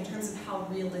about them in terms of how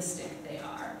realistic they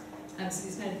are. So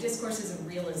these kind of discourses of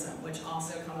realism, which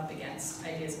also come up against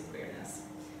ideas of queerness.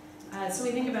 So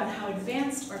we think about how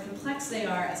advanced or complex they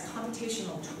are as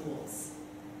computational tools.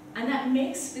 And that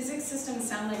makes physics systems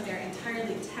sound like they're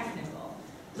entirely technical,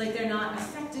 like they're not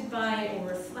affected by or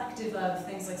reflective of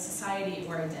things like society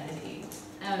or identity.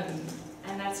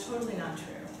 And that's totally not true.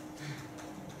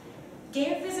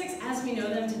 Game physics, as we know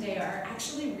them today, are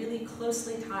actually really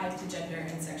closely tied to gender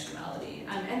and sexuality.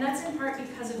 And that's in part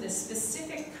because of this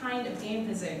specific kind of game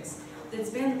physics that's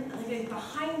been like a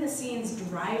behind-the-scenes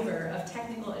driver of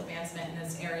technical advancement in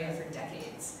this area for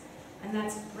decades. And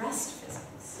that's breast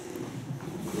physics.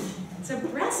 So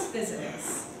breast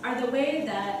physics are the way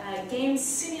that games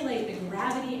simulate the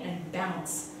gravity and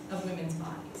bounce of women's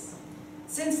bodies.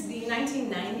 Since the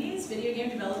 1990s, video game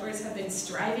developers have been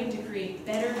striving to create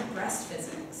better breast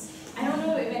physics. I don't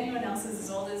know if anyone else is as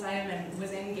old as I am and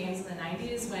was in games in the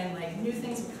 90s when like new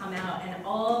things would come out and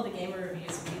all the gamer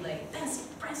reviews would be like,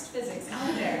 best breast physics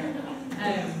out there.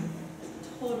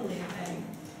 Totally a thing.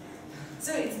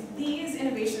 So it's these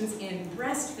innovations in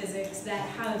breast physics that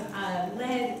have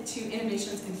led to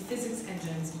innovations in physics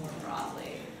engines more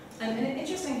broadly. And an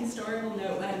interesting historical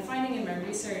note what I'm finding in my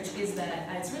research is that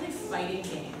it's really fighting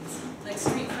games, like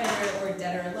Street Fighter or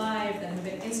Dead or Alive, that have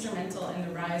been instrumental in the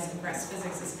rise of breast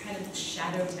physics as kind of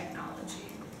shadow technology.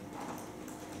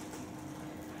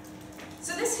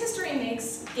 So this history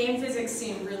makes game physics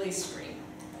seem really straight,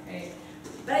 right?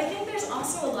 But I think there's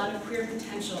also a lot of queer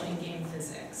potential in game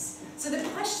physics. So the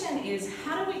question is,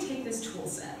 how do we take this tool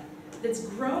set that's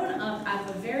grown up out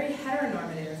of a very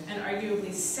heteronormative and arguably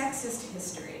sexist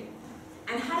history,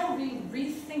 and how do we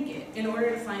rethink it in order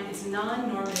to find its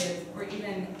non-normative or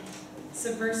even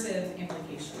subversive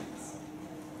implications?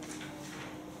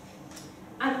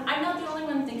 I'm not the only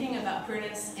one thinking about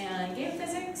queerness and game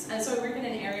physics, and so I work in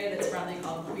an area that's broadly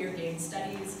called queer game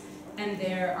studies. And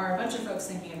there are a bunch of folks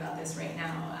thinking about this right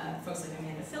now. Folks like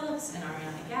Amanda Phillips and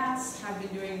Ariana Gass have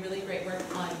been doing really great work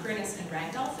on queerness and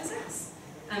ragdoll physics.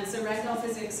 So ragdoll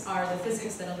physics are the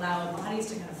physics that allow bodies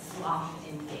to kind of flop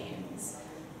in games.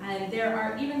 And there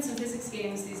are even some physics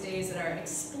games these days that are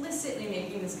explicitly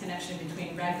making this connection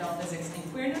between ragdoll physics and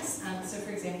queerness. So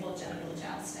for example, genital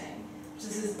jousting.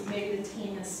 This is maybe the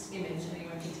tamest image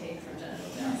anyone can take from genital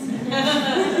jousting.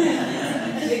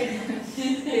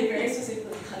 They very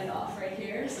specifically cut it off right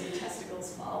here, so the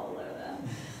testicles fall below them.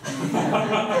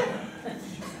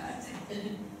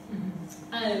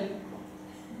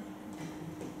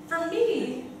 For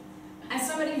me, as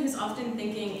somebody who's often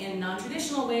thinking in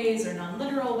non-traditional ways or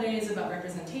non-literal ways about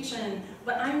representation,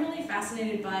 what I'm really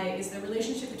fascinated by is the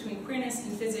relationship between queerness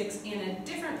and physics in a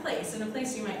different place, in a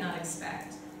place you might not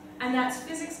expect. And that's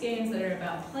physics games that are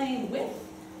about playing with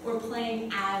or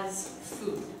playing as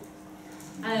food.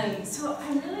 So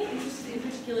I'm really interested in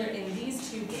particular in these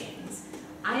two games,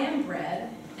 I Am Bread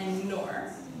and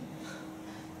Nor.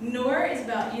 Nor is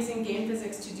about using game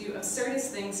physics to do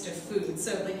absurdist things to food.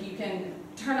 So like you can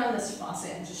turn on this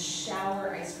faucet and just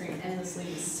shower ice cream endlessly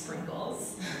with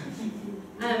sprinkles.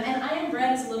 And I Am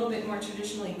Bread is a little bit more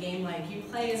traditionally game-like. You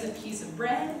play as a piece of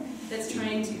bread that's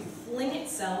trying to fling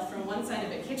itself from one side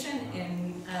of a kitchen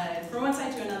from one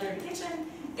side to another of a kitchen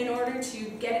in order to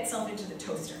get itself into the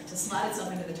toaster, to slot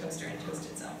itself into the toaster and toast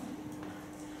itself.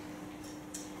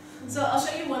 So I'll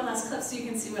show you one last clip so you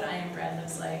can see what I Am Bread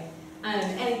looks like.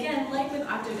 And again, like with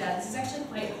Octodad, this is actually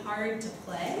quite hard to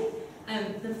play.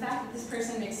 The fact that this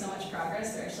person makes so much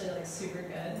progress, they're actually like super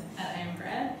good at I Am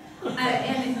Bread.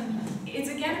 And it's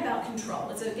again about control.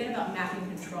 It's again about mapping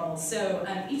control. So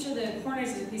each of the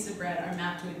corners of the piece of bread are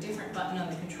mapped to a different button on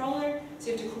the controller, so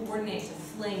you have to coordinate to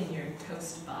fling your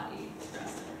toast body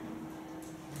across the room.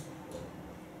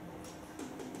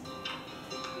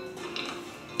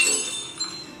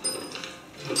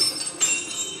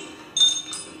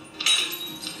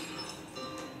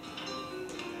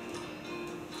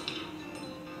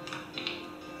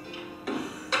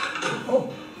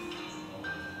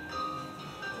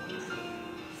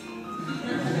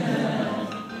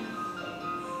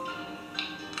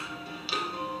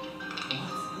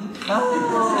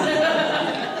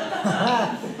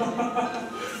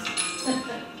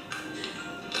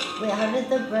 Wait, how did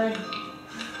the bird...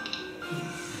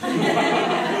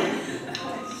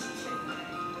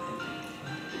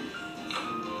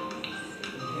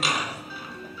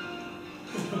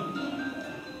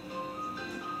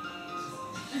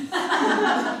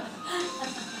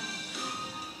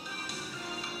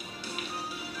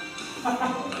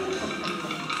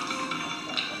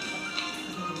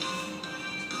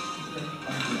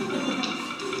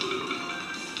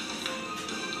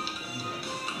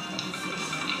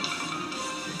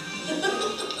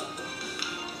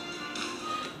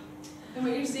 And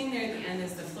what you're seeing there at the end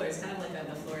is the floor. It's kind of like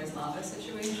the floor is lava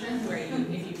situation, where if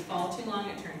you fall too long,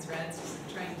 it turns red, so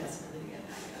you're trying desperately to get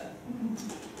back up.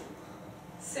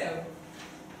 So,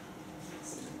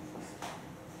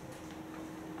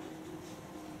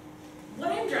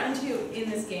 what I'm drawn to in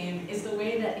this game is the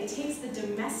way that it takes the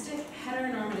domestic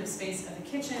heteronormative space of the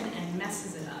kitchen and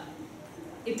messes it up.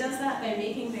 It does that by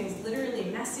making things literally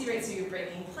messy, right? So you're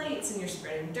breaking plates and you're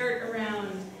spreading dirt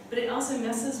around, but it also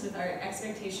messes with our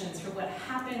expectations for what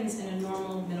happens in a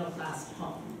normal middle-class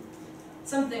home.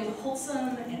 Something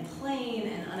wholesome and plain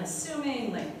and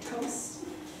unassuming, like toast,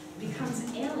 becomes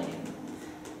alien.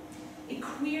 It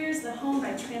queers the home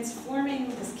by transforming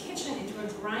this kitchen into a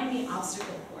grimy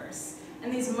obstacle course.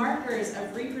 And these markers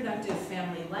of reproductive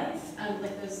family life,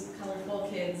 like those colorful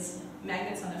kids'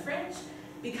 magnets on the fridge,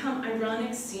 become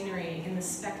ironic scenery in the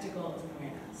spectacle of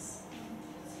queerness.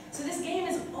 So this game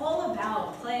is all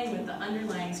about playing with the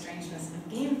underlying strangeness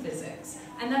of game physics,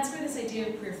 and that's where this idea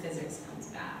of queer physics comes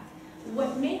back.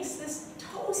 What makes this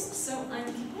toast so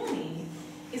uncanny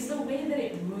is the way that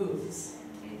it moves.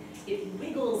 It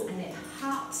wiggles and it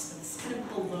hops with this kind of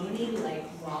baloney-like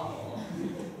wobble.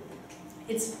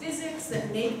 It's physics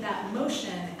that make that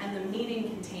motion and the meaning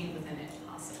contained within it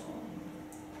possible.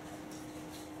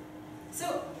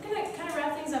 So I'm going to kind of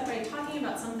wrap things up by talking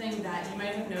about something that you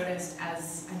might have noticed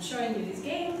as I'm showing you these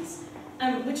games,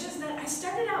 which is that I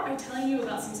started out by telling you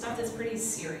about some stuff that's pretty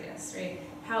serious, right?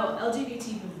 How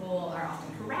LGBT people are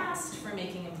often harassed for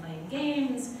making and playing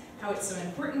games, how it's so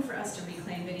important for us to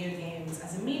reclaim video games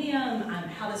as a medium,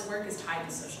 how this work is tied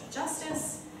to social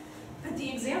justice. But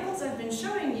the examples I've been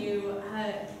showing you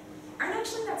aren't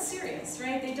actually that serious,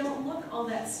 right? They don't look all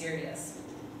that serious.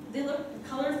 They look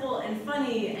colorful and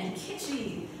funny and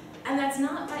kitschy, and that's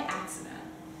not by accident.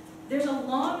 There's a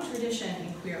long tradition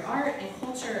in queer art and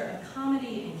culture of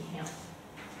comedy and camp.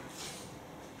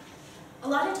 A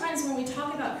lot of times when we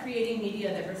talk about creating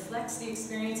media that reflects the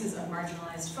experiences of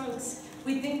marginalized folks,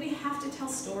 we think we have to tell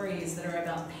stories that are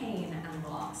about pain and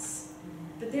loss.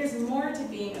 But there's more to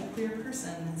being a queer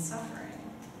person than suffering.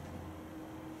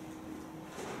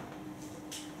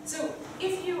 So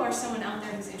if you are someone out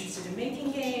there who's interested in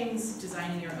making games,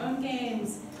 designing your own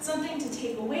games, something to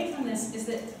take away from this is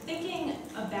that thinking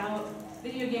about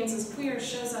video games as queer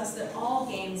shows us that all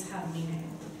games have meaning.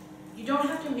 You don't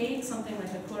have to make something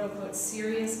like a quote-unquote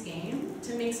serious game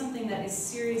to make something that is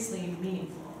seriously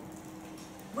meaningful.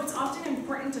 What's often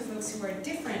important to folks who are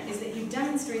different is that you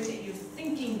demonstrate that you're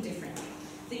thinking differently,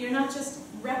 that you're not just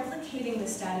replicating the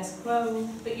status quo,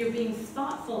 but you're being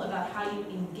thoughtful about how you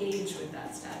engage with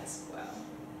that status quo.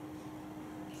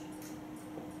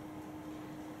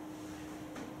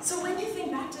 So when you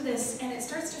think back to this and it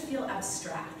starts to feel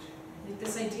abstract, like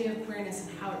this idea of queerness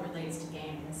and how it relates to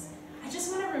games, I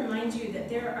just want to remind you that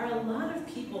there are a lot of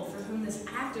people for whom this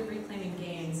act of reclaiming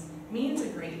games means a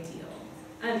great deal.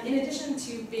 In addition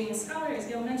to being a scholar, as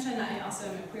Gail mentioned, I also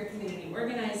am a queer community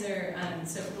organizer.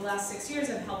 So for the last 6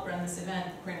 years, I've helped run this event,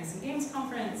 the Queerness and Games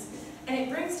Conference, and it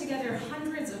brings together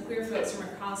hundreds of queer folks from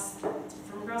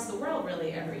across the world,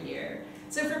 really, every year.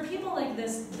 So for people like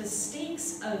this, the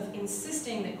stakes of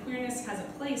insisting that queerness has a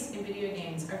place in video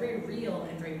games are very real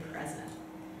and very present.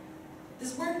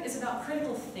 This work is about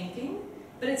critical thinking,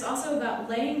 but it's also about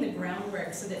laying the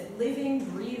groundwork so that living,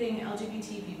 breathing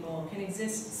LGBT people can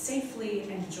exist safely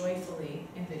and joyfully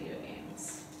in video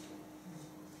games.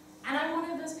 And I'm one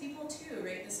of those people too,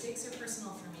 right? The stakes are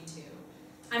personal for me too.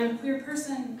 I'm a queer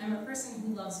person, I'm a person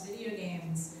who loves video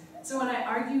games. So when I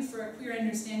argue for a queer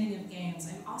understanding of games,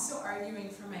 I'm also arguing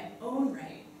for my own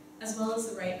right, as well as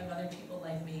the right of other people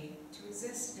like me to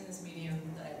exist in this medium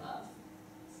that I love.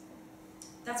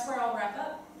 That's where I'll wrap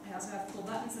up. I also have cool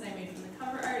buttons that I made from the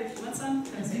cover art if you want some.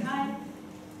 Come say hi.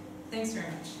 Thanks very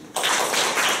much.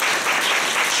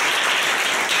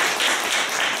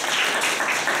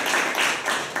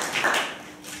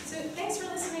 So thanks for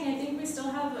listening. I think we still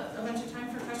have a bunch of time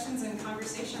for questions and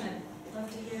conversation. I'd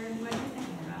love to hear what you're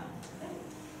thinking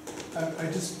about.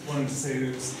 I just wanted to say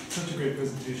it was such a great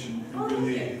presentation and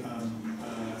really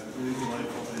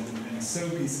delightful and so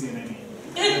BCNA.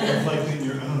 Reflecting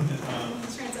your own.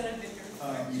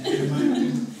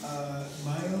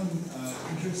 My own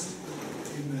interest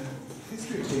in the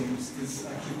history of games is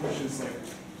actually pushes like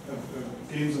of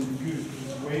games on computers, which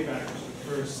is way back to the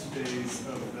first days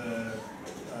of the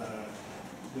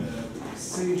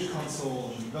Sage console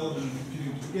development of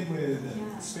computing to begin with,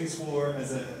 and Space War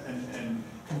as and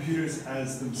computers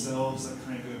as themselves a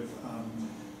kind of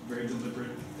very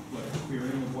deliberate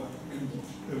queering of what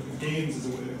games as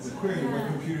a queering of what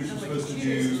computers are supposed to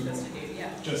do.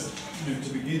 Just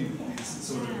to begin with, these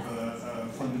sort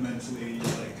of fundamentally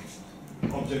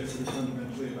objects that are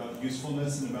fundamentally about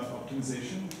usefulness and about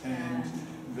optimization, and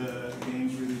the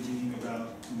games really being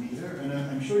about neither. And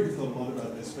I'm sure you've thought a lot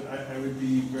about this, but I would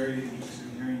be very interested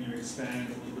in hearing you expand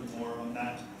a little bit more on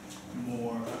that,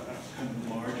 kind of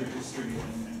larger history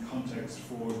and context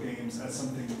for games as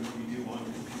something that we do on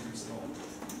computers at all.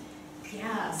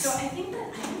 Yeah, so I think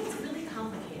it's really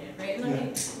complicated, right? Let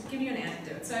me give you an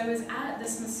anecdote. So I was at the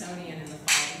Smithsonian in the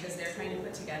fall because they're trying to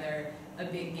put together a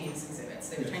big games exhibit.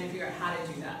 So they were trying to figure out how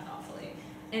to do that thoughtfully.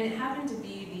 And it happened to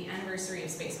be the anniversary of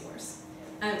Space Force.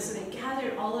 So they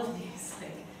gathered all of these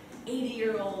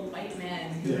 80-year-old white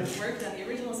men who have worked on the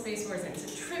original Space Force, and it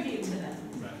was a tribute to them.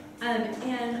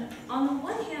 And on the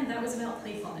one hand, that was about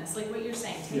playfulness, like what you're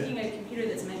saying, taking a computer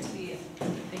that's meant to be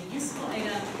a useful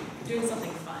item, doing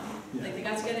something fun. Like they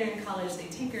got together in college, they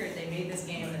tinkered, they made this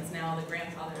game that's now the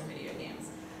grandfather of video games.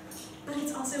 But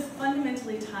it's also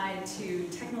fundamentally tied to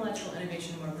technological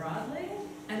innovation more broadly,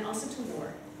 and also to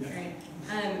war, right?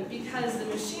 Because the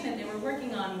machine that they were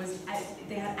working on was,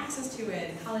 they had access to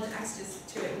it, college access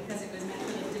to it, because it was meant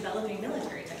for developing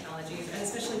military technologies, and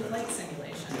especially flight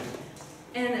simulation.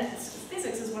 And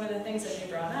physics is one of the things that they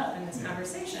brought up in this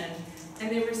conversation. And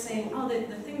they were saying, oh, the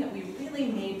thing that we really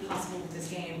made possible with this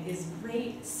game is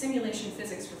great simulation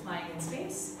physics for flying in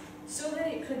space, so that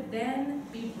it could then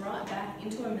be brought back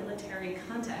into a military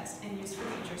context and used for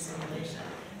future simulation.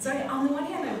 So on the one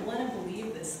hand, I want to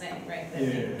believe this thing, right?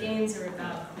 That games are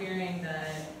about queering the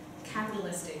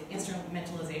capitalistic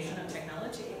instrumentalization of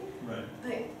technology. Right.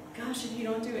 But gosh, if you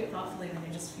don't do it thoughtfully, then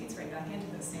it just feeds right back into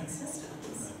those same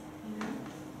systems. You know?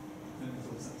 That makes a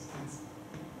lot of sense.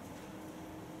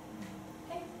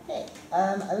 Thanks. Hey,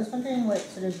 I was wondering what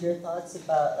sort of your thoughts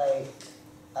about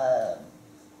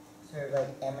sort of like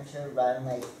amateur run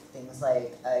like things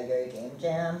like your game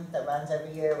jam that runs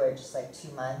every year, where it's just like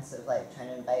 2 months of like trying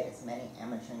to invite as many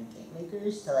amateur and game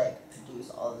makers to like produce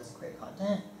all of this queer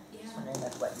content. Just wondering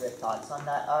like what your thoughts on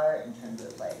that are in terms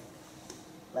of like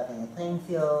leveling the playing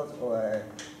field or.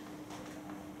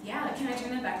 Yeah, can I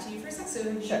turn that back to you for a sec? So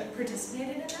have you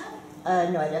participated in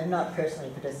that? No, I have not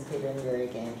personally participated in your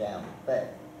game jam,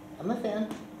 but I'm a fan.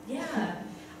 Yeah.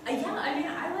 Yeah, I mean,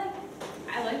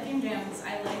 I like game jams.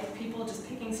 I like people just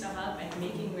picking stuff up and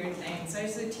making weird things. So I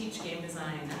used to teach game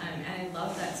design, and I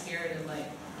love that spirit of like,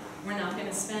 we're not going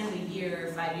to spend a year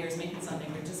or 5 years making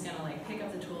something. We're just going to like pick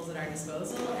up the tools at our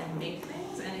disposal and make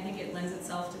things. And I think it lends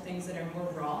itself to things that are more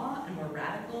raw and more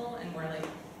radical and more like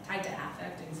tied to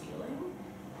affect and feeling.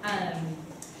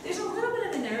 There's a little bit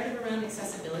of a narrative around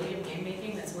accessibility of game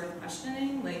making that's worth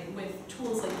questioning. Like with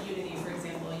tools like Unity, for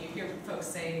example, you hear folks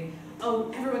say,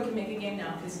 oh, everyone can make a game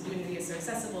now because Unity is so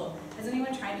accessible. Has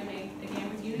anyone tried to make a game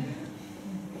with Unity?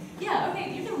 Yeah,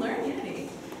 okay, you can learn Unity.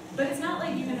 But it's not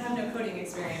like you can have no coding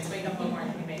experience, wake up one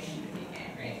morning and make a Unity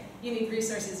game, right? You need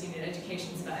resources, you need education,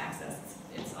 it's about access,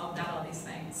 it's all about all these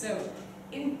things. So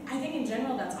I think in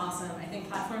general that's awesome. I think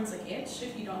platforms like itch,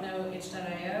 if you don't know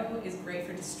itch.io, is great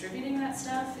for distributing that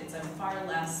stuff. It's a far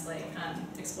less like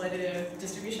exploitative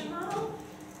distribution model.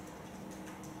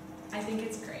 I think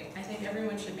it's great. I think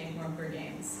everyone should make more queer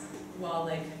games while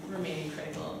like remaining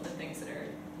critical of the things that are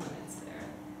limits there.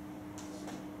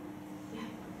 Yeah.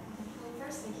 Well,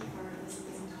 first, thank you for this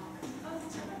amazing talk. Oh,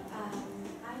 that's right.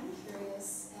 I'm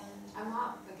curious, and I'm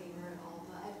not a gamer at all,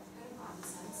 but I've kind of gotten the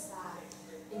sense that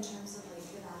in terms of like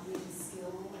evaluating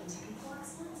skill and technical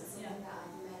excellence, it's something that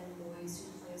like men and boys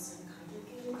who play a certain kind of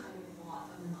game kind of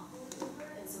want a monopoly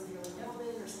over. And so if you're like a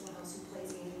woman or someone else who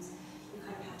plays games, you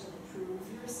kind of have to like prove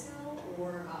your skill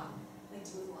or like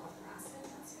deal with a lot of harassment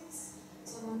in that space.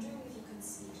 So I'm wondering if you could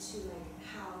speak to like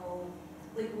how,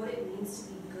 like what it means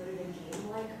to be good at a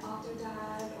game like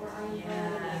Octodad or Irvine,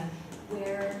 like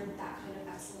where that kind of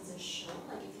excellence is shown,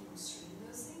 like if you can stream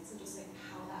those things and just like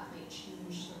how that might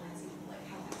change the landscape of like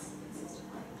how excellence is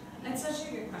defined. That's such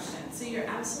a good question. So you're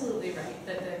absolutely right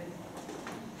that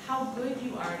how good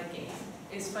you are at a game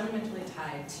is fundamentally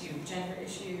tied to gender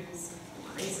issues,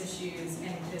 race issues,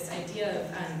 and this idea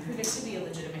of who gets to be a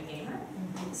legitimate gamer.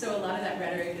 So a lot of that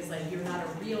rhetoric is like, you're not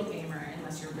a real gamer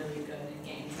unless you're really good at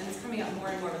games. And it's coming up more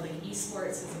and more with like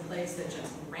esports is a place that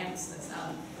just ramps this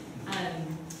up.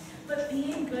 But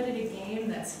being good at a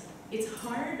game it's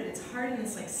hard, but it's hard in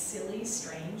this like silly,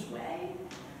 strange way.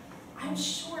 I'm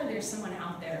sure there's someone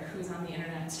out there who's on the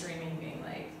internet streaming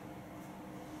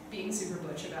being super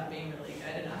butch about being really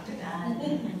good at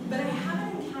Octodad. But I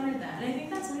haven't encountered that. And I think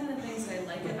that's one of the things that I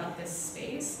like about this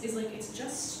space is like it's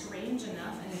just strange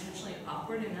enough and intentionally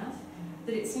awkward enough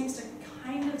that it seems to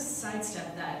kind of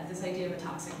sidestep this idea of a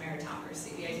toxic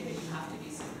meritocracy, the idea that you have to be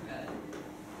super good.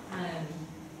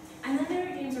 And then there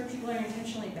are games where people are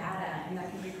intentionally bad at, and that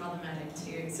can be problematic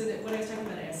too. So that what I was talking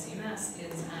about at SCMS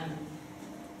is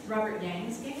Robert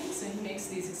Yang's games, so he makes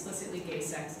these explicitly gay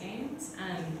sex games.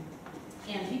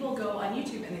 And people go on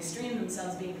YouTube and they stream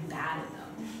themselves being bad at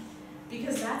them.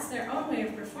 Because that's their own way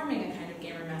of performing a kind of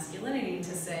gamer masculinity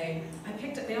to say, I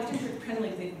picked up, they often pretend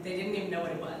like they didn't even know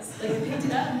what it was. Like they picked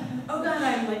it up, oh god,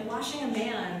 I'm like washing a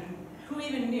man, who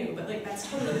even knew? But like that's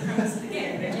totally the premise of the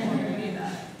game, they totally knew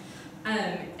that.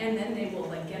 And then they will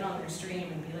like get on their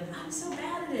stream and be like, I'm so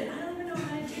bad at it, I don't even know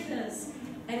how to do this.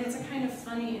 And it's a kind of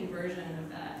funny inversion of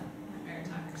that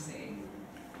meritocracy.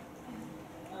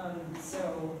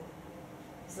 So,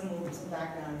 some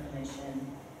background information.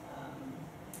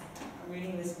 I'm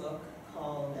reading this book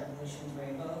called Evolution's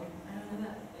Rainbow. I don't know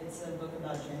that. It's a book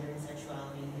about gender and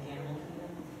sexuality in the animal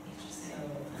kingdom. Interesting.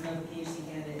 So, I'm a PhD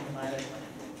candidate in biology.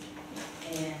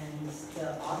 And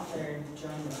the author,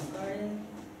 John Rothgarden,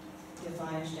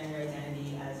 defines gender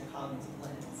identity as a cognitive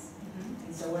lens.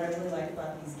 And so what I really like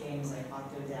about these games like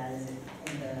Octodad is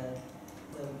in the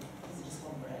is it just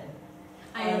called bread?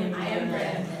 I am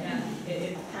bread. Yeah.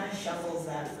 It kind of shuffles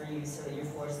that for you so that you're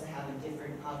forced to have a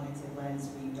different cognitive lens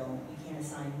where you can't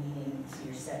assign meaning to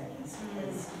your settings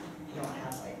because you don't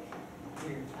have like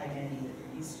your identity that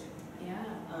you're used to.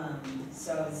 Yeah.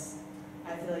 So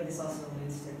I feel like this also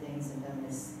alludes to things in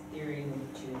feminist theory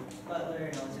with Judith Butler,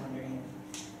 and I was wondering,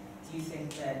 do you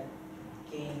think that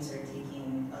games are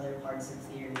taking other parts of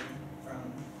theory from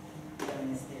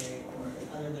feminist theory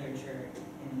or other literature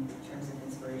in terms of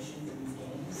inspiration for these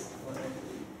games? Or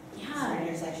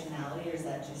is there intersectionality, or is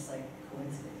that just like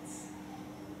coincidence?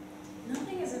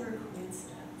 Nothing is ever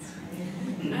coincidence.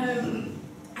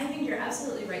 I think you're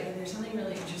absolutely right that there's something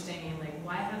really interesting in like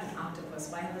why have an octopus?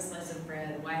 Why Why have a slice of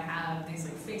bread? Why have these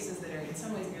like faces that are in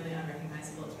some ways nearly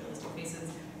unrecognizable as realistic faces?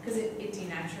 Because it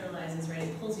denaturalizes, right?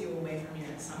 It pulls you away from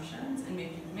your assumptions and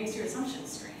makes your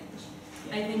assumptions strange.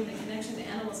 I think the connection to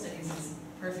animal studies is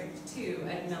perfect too.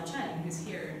 Mel Chen, who's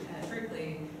here at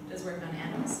Berkeley, does work on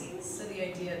animacies. So the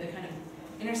idea, the kind of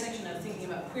intersection of thinking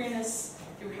about queerness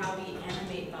through how we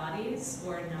animate bodies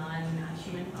or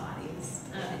non-human bodies.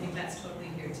 I think that's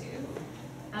totally here too.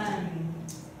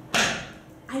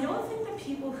 I don't think the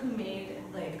people who made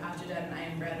like Octodad and I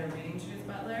Am Bread are reading Judith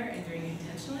Butler and doing it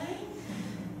intentionally.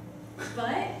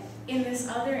 But in this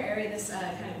other area, this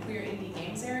kind of queer indie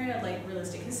games area, like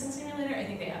Realistic Kissing Simulator, I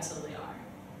think they absolutely are.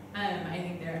 I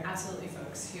think there are absolutely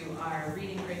folks who are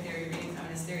reading queer theory, reading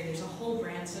feminist theory. There's a whole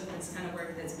branch of this kind of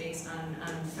work that's based on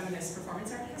feminist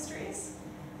performance art histories.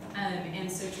 And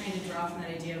so trying to draw from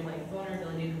that idea of like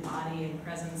vulnerability of the body and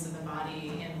presence of the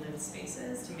body in lived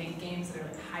spaces to make games that are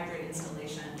like hybrid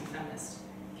installation feminist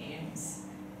games.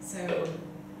 So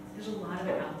there's a lot of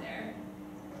it out there.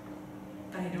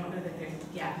 But I don't know that they're,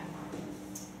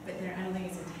 but I don't think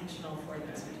it's intentional for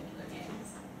those particular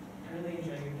games. I really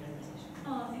enjoy your presentation.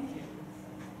 Oh, thank you.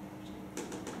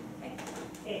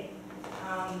 Hey,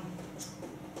 I'm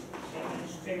gonna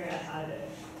just figure out how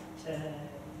to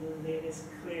lay this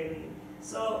clearly.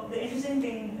 So the interesting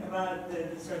thing about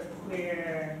the sort of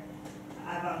queer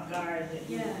avant-garde that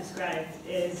you described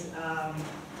is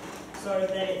sort of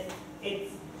that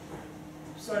it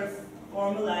sort of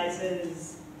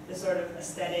formalizes the sort of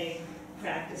aesthetic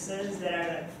practices that are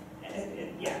like,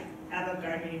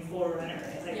 avant-garde meaning forerunner,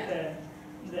 right? Like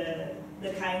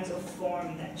the kinds of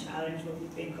form that challenge what we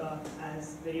think of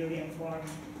as video game form.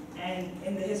 And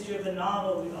in the history of the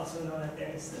novel, we also know that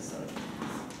there's this sort of,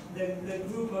 the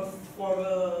group of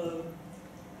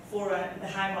the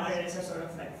high modernists are sort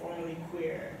of like formally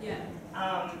queer. Yeah.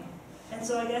 And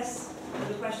so I guess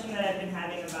the question that I've been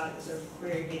having about the sort of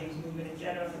queer games movement in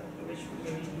general, which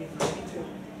maybe you can speak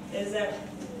to, is that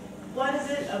what is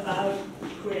it about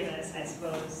queerness, I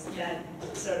suppose, that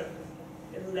sort of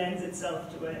it lends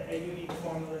itself to a unique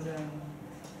formalism?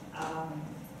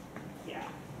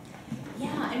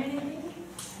 Yeah, I mean, I think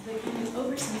the kind of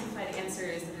oversimplified answer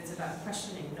is that it's about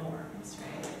questioning norms,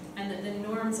 right? And that the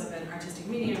norms of an artistic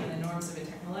medium and the norms of a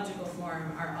technological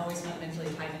form are always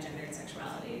fundamentally tied to gender and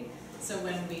sexuality. So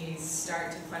when we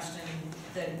start to question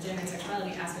the gender and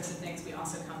sexuality aspects of things, we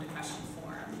also come to question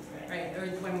form, right? Or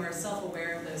when we're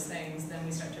self-aware of those things, then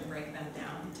we start to break them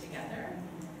down together.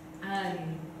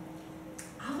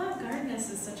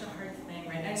 Avant-gardeness is such a hard thing,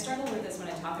 right? I struggle with this when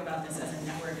I talk about this as a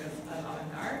network of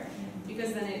avant-garde,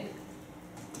 because then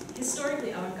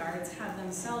historically avant-gardes have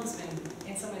themselves been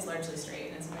in some ways largely straight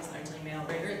and in some ways largely male,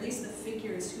 right? Or at least the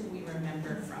figures who we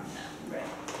remember from them.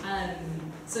 Right.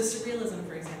 So surrealism,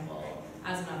 for example,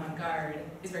 as an avant-garde,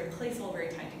 is very playful, very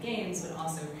tied to games, but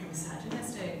also very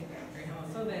misogynistic, very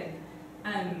homophobic.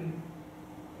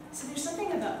 So there's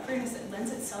something about queerness that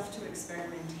lends itself to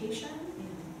experimentation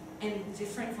and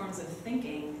different forms of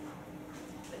thinking,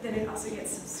 but then it also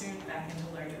gets subsumed back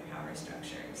into larger power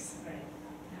structures. Right.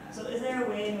 Yeah. So is there a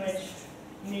way in which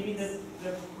maybe the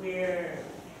queer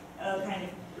kind of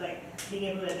like being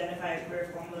able to identify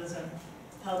queer formalism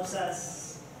helps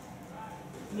us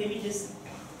maybe just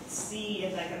see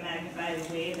in like a magnified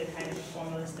way the kind of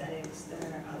formal aesthetics that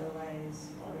are otherwise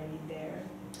already there?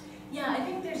 Yeah, I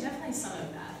think there's definitely some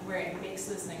of that, where it makes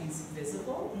those things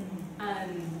visible.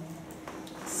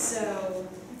 So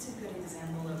what's a good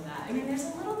example of that? I mean, there's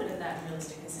a little bit of that in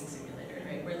Realistic Kissing Simulator,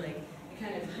 right? Where like it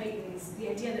kind of heightens the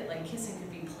idea that like kissing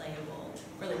could be playable,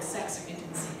 or like sex or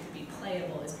intimacy could be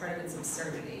playable as part of its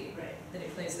absurdity. Right. That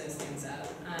it plays those things out.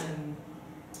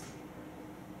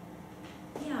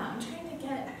 Yeah, I'm trying to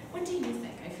get. What do you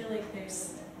think? I feel like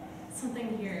there's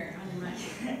something here on your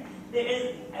mind. There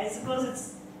is. I suppose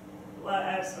it's.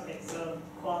 Well, so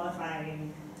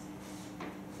qualifying.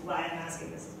 Why I'm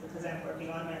asking this is because I'm working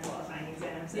on my qualifying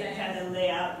exams and kind of lay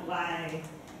out why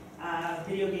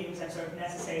video games are sort of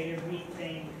necessary to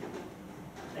rethink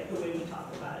like the way we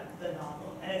talk about the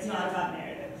novel. And it's not about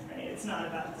narrative, right? It's not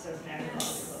about sort of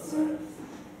narrative-logical sort of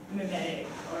mimetic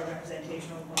or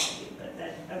representational quality, but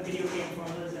that a video game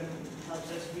formalism helps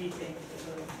us rethink the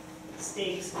sort of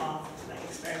stakes of like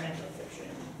experimental fiction,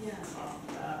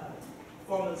 of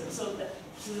formalism. So the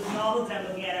novels that I'm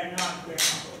looking at are not queer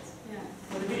novels.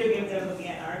 Well, the video games that I'm looking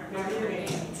at are queer video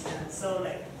games. So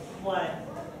like, what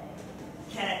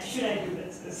should I do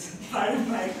this? Is part of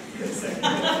my concern.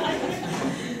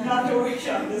 Not to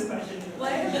workshop this question. Well,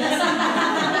 I have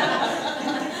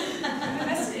the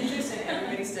best interest in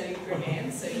everybody studying queer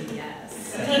games, so yes.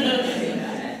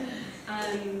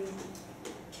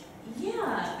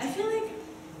 Yeah, I feel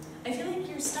like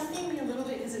you're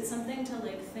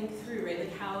think through, right,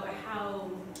 like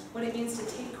what it means to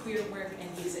take queer work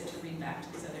and use it to read back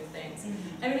to these other things.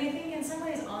 I mean, I think in some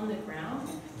ways on the ground,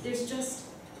 there's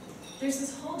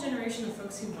this whole generation of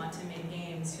folks who want to make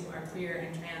games, who are queer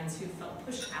and trans, who felt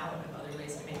pushed out of other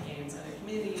ways to make games, other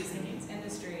communities, the games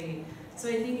industry. So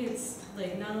I think it's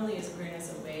like, not only is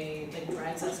queerness a way that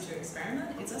drives us to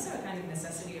experiment, it's also a kind of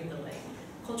necessity of the like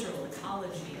cultural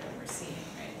ecology that we're seeing,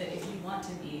 right? That if you want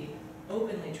to be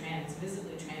openly trans,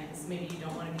 visibly trans, maybe you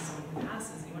don't want to be someone who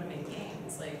passes, you want to make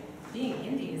games. Like, being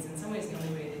indie is in some ways the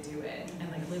only way to do it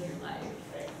and like live your life.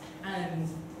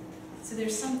 So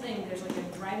there's like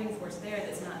a driving force there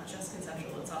that's not just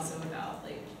conceptual, it's also about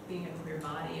like being a queer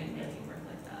body and making work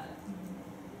like that.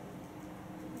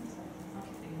 I'll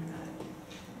keep thinking about it.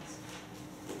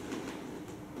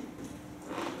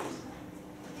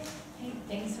 Hey,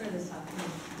 thanks for this talk.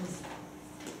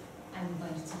 I'm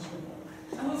going to teach you a book.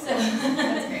 Oh, so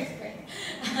that's great.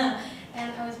 And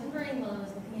I was wondering, while I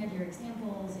was looking at your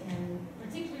examples, and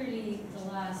particularly the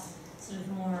last sort of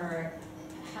more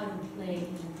how to play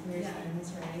in queer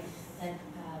things, right? That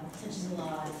touches a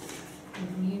lot in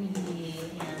community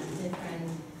and different.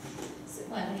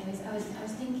 Well, anyways, I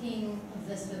was thinking of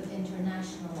this sort of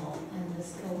international and the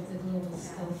scope, the global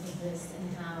scope of this, and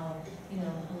how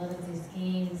a lot of these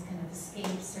games kind of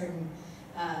escape certain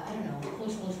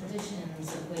cultural traditions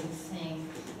of way to think,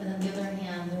 but on the other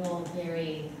hand, they're all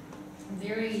very,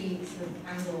 very sort of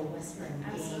Anglo-Western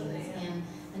games.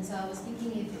 And so I was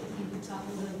thinking if you could talk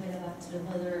a little bit about sort of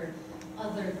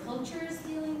other cultures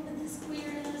dealing with this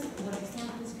queerness, what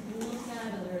examples could you look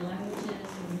at, other languages,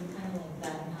 and kind of like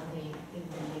that, and how they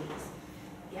relate.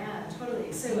 Yeah,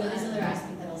 totally. So there's another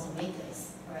aspect that also makes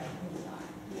us who we are.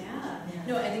 Yeah.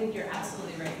 No, I think you're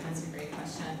absolutely right. That's a great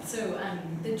question. So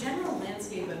the general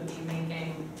landscape of game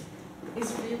making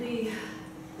is really,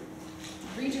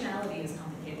 regionality is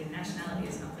complicated, nationality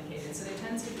is complicated. So there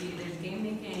tends to be, there's game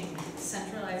making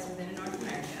centralized within North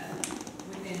America,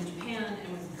 within Japan,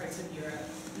 and within parts of Europe.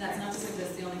 And that's not to say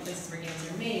that's the only places where games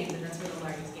are made, but that's where the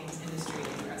largest games industry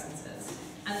presence is.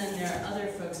 And then there are other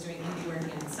folks doing indie work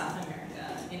in South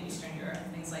America, in Eastern Europe,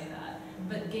 things like that.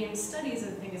 But game studies,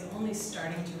 I think, is only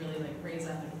starting to really like raise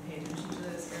up and pay attention to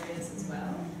those areas as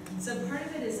well. So part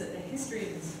of it is that the history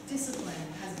of this discipline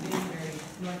has been very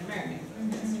North American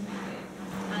focused.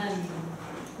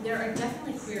 There are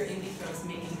definitely queer indie folks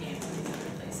making games in these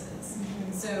other places.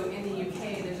 So in the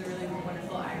UK, there's a really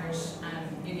wonderful Irish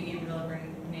indie game developer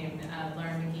named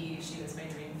Lauren McGee. She goes by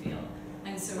Dreamfield.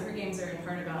 And so her games are in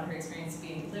part about her experience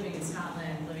living in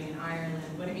Scotland, living in Ireland,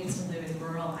 what it means to live in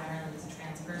rural Ireland as a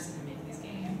trans person and make these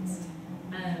games.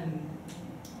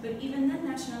 But even then,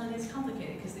 nationality is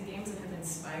complicated because the games that have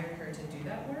inspired her to do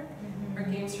that work are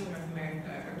games from North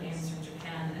America or games from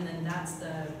Japan, and then that's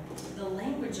the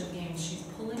language of games she's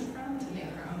pulling from to make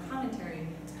her own commentary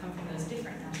to come from those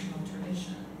different national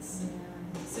traditions.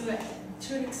 So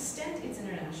to an extent, it's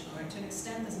international, or to an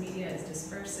extent, this media is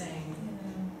dispersing,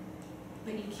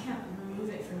 but you can't remove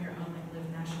it from your own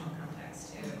lived national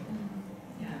context too.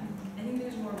 Yeah, I think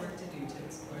there's more work to do to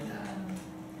explore that.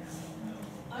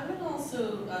 I would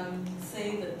also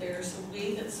say that there's a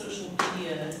way that social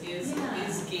media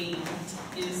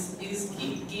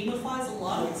gamifies a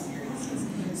lot of experiences.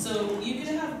 So you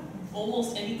can have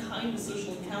almost any kind of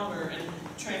social encounter and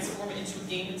transform it into a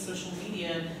game in social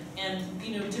media, and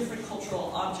different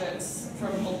cultural objects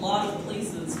from a lot of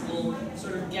places will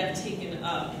sort of get taken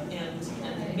up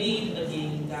and made a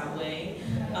game that way.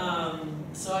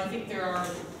 So I think there are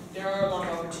a lot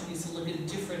of opportunities to look at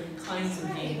different kinds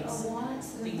of games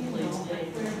being played today.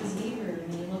 Queer behavior,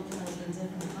 when you look at in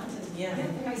different contexts, yeah,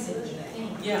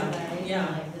 right? Yeah.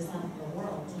 Like this half of the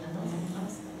world,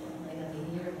 like a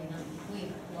behavior may not be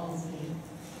queer, well, to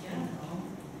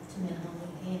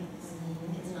mentally games.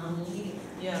 It's not leading.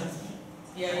 Yeah,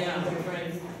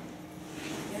 right.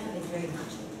 Yeah, it's very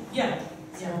much. Yeah.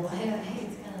 So I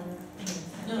it's kind of.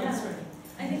 No, that's right.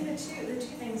 I think the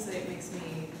two things that it makes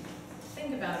me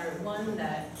think about are one,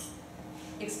 that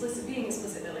being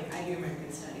explicit that I do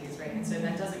American studies, right? And so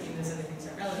that doesn't mean those other things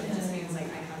are relevant. It just means I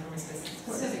come from a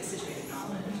specific situated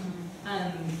knowledge.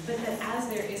 But that as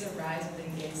there is a rise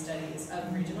within game studies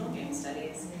of regional game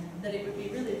studies, that it would be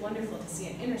really wonderful to see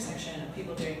an intersection of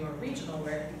people doing more regional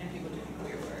work and people doing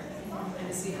queer work, and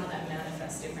to see how that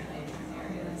manifests differently in different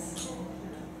areas.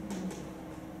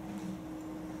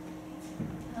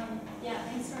 Yeah,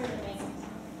 thanks for the amazing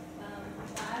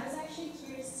talk. I was actually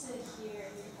curious to hear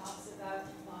your thoughts about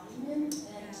embodiment,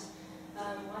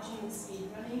 and watching the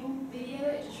speedrunning video,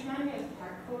 it just reminded me of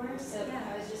parkour. So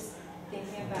I was just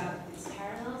thinking about these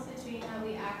parallels between how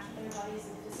we act with our bodies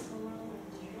in the physical world and the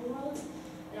digital world,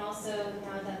 and also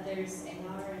now that there's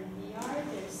AR and VR,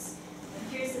 I'm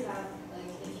curious about like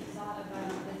if you thought about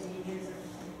the dangers or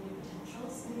like, new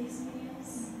potentials in these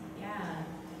mediums. Yeah,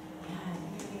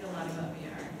 I think a lot about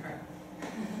VR.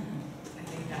 I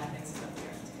think bad things about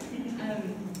VR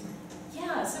too.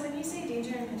 Yeah, so when you say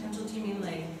danger and potential, do you mean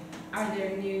like, are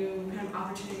there new kind of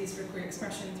opportunities for queer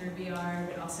expression through VR,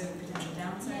 but also potential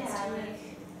downsides to it? Like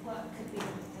what could be the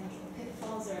potential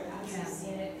pitfalls, or as you've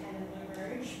seen it kind of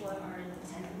emerge, what are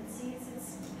the tendencies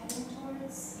it's heading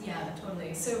towards? Yeah,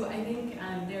 totally. So I think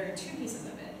there are two pieces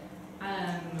of it.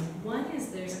 One is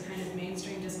there's a kind of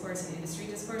mainstream discourse and industry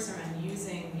discourse around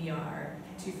using VR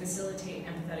to facilitate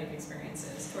empathetic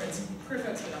experiences towards queer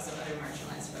folks, but also other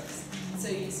marginalized folks. So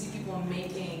you see people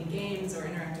making games or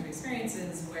interactive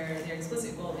experiences where their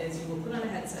explicit goal is you will put on a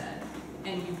headset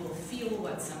and you will feel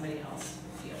what somebody else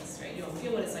feels, right? You'll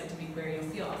feel what it's like to be queer. You'll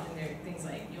feel often there are things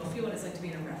like you'll feel what it's like to be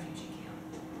in a refugee camp.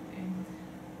 Okay?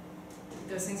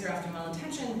 Those things are often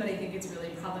well-intentioned, but I think it's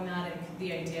really problematic,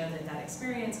 the idea that that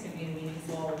experience can be a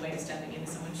meaningful way of stepping into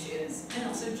someone's shoes, and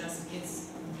also just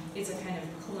it's a kind of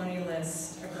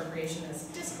colonialist,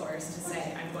 appropriationist discourse to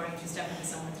say, I'm going to step into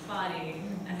someone's body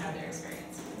and have their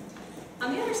experience.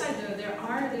 On the other side, though,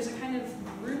 there's a kind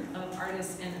of group of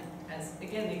artists, and as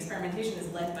again, the experimentation is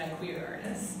led by queer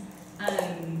artists,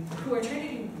 who are trying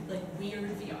to do like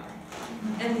weird VR.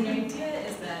 And the idea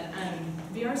is that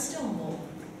VR is still mold,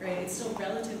 right? It's still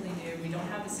relatively new. We don't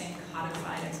have the same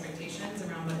codified expectations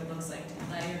around what it looks like to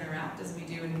play or interact as we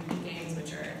do in games,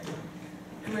 which are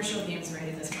commercial games right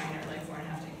at this point are like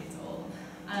 4.5 decades old.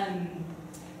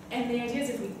 And the idea is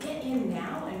if we get in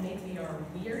now and make VR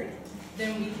weird,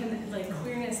 then we can, like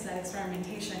queerness, that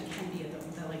experimentation can be at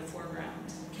the like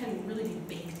foreground, can really be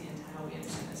baked into how we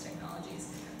understand those technologies.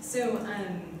 So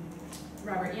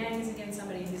Robert Yang is again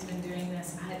somebody who's been doing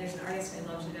this. There's an artist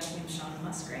I love to death named Shauna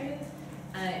Musgrave,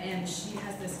 and she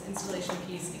has this installation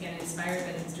piece, again inspired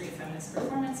by the history of feminist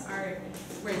performance art,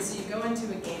 where so you go into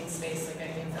a game space, like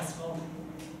a game festival,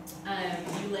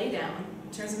 you lay down.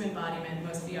 In terms of embodiment,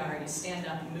 most VR, you stand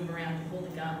up, you move around, you hold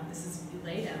a gun. This is, you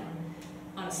lay down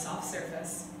on a soft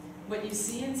surface. What you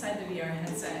see inside the VR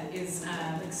headset is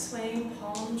like swaying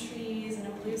palm trees and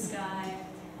a blue sky,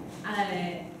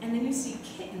 and then you see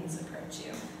kittens approach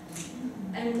you.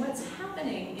 And what's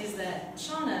happening is that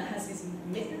Shauna has these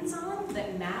mittens on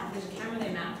that map, there's a camera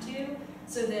they map to,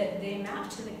 so that they map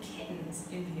to the kittens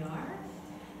in VR.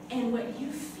 And what you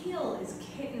feel is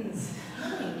kittens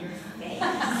filling your face.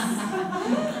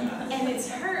 And it's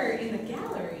her in the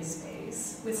gallery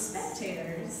space with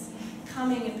spectators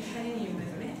coming and petting you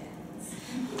with mittens.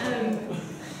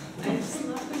 I just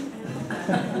love them.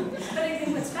 But I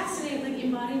think what's fascinating, like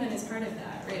embodiment is part of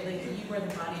that, right? Like you are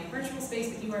the body in virtual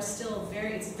space, but you are still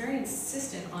it's very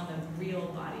insistent on the real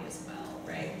body as well,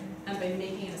 right? And by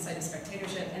making it a site of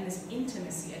spectatorship, and this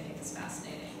intimacy I think is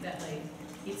fascinating, that like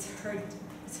it's her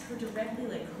directly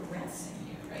like caressing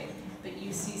you, right? But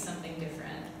you see something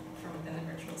different from within the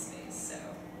virtual space. So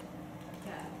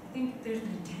yeah, I think there's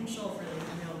potential for like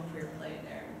real queer play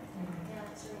there. Yeah,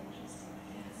 that's really interesting.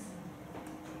 Yes.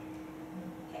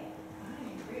 Okay. Hi,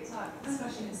 great talk. This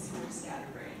question is super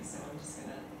scatterbrained, so I'm just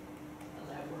gonna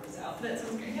let words out. But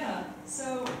yeah,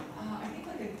 so I think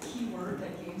like a key word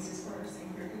that games discourse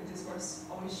and queer discourse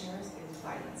always shares is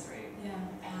violence, right? Yeah.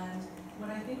 And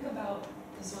when I think about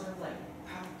the sort of like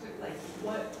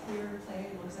what queer play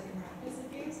looks like in practice in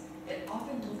games, it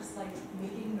often looks like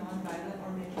making non-violent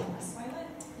or making less violent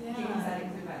games that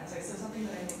include violence. Right? So something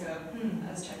that I think of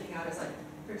as checking out is like,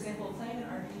 for example, playing an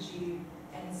RPG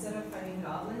and instead of fighting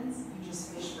goblins, you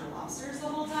just fish for lobsters the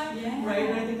whole time, right?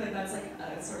 And I think like that's like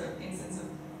a sort of instance of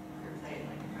queer play in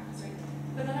like practice, right?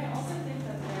 But then I also think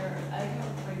that I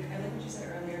like what you said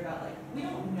earlier about like we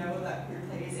don't know that queer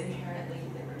play is inherently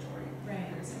liberatory. Right.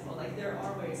 For example, like there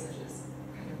are ways such as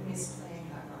misplaying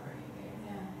that governing game.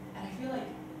 Yeah. And I feel like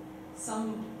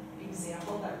some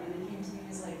example that really came to me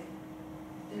is like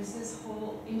there's this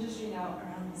whole industry now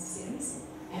around Sims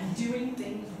and doing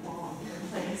things wrong when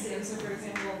playing Sims. So for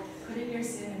example, putting your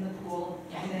Sim in the pool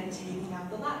and then taking out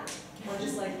the ladder. Or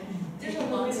just like there's a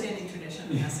long-standing tradition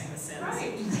of messing with Sims.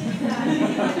 Right. Taking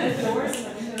the doors and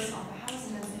the windows off the house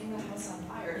and then setting the house on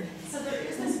fire. So there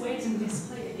is this way to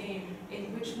misplay a game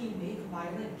in which we make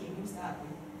violent games that we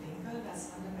think of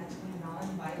as fundamentally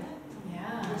non-violent.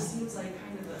 Yeah. Which seems like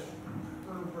kind of a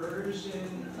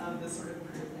perversion of the sort of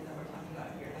queer thing that we're talking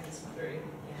about here. And I'm just wondering,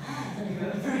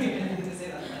 anything to say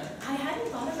about that? I hadn't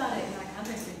thought about it in that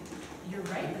context, but you're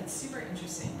right, that's super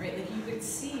interesting, right? Like you could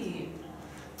see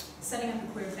setting up a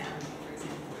queer family, for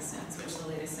example, with Sims, which the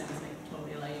latest Sims like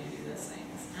totally allow you to do those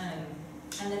things.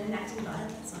 And then enacting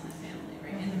violence on the family,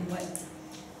 right? And then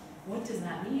what does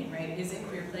that mean, right? Is it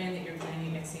queer play that you're playing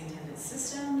against the intended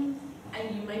system?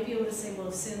 And you might be able to say, well,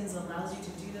 if Sims allows you to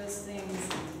do those things,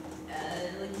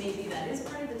 like maybe that is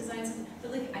part of the design system.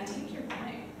 But like, I take your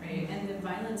point, right? And the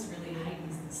violence really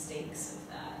heightens the stakes of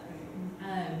that.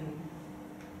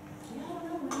 Yeah, I don't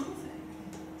know, what do you think?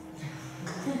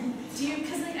 Do you,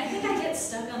 because like, I think I get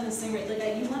stuck on this thing, right?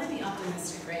 Like, you want to be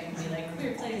optimistic, right? And be like,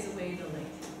 queer play is a way to like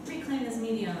reclaim this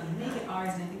medium and make it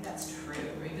ours, and I think that's true,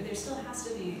 right? But there still has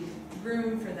to be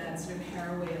room for that sort of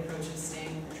Haraway approach of staying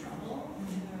in the trouble,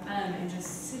 and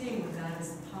just sitting with that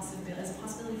as a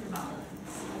possibility for violence.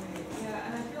 Yeah,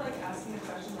 and I feel like asking a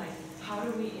question like, how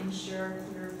do we ensure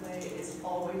queer play is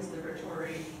always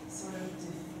liberatory sort of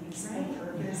defeats the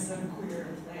purpose of queer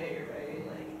play, right?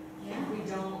 Like, if we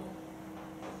don't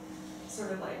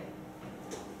sort of like,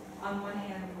 on one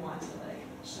hand, we want to like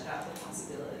shut out the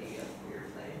possibility of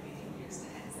queer play being used to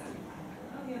ends that we find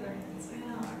violent. On the other hand, it's like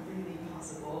not really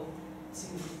possible to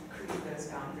create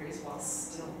those boundaries while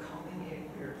still calling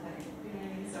it queer play. You know what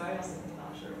I mean? So I also am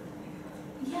not sure what to think about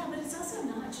it. Yeah, but it's also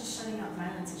not just shutting out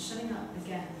violence, it's shutting out,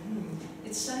 again,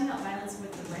 it's shutting out violence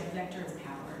with the right vector of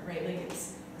power, right? Like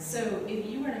it's, so if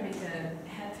you were to make a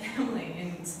het family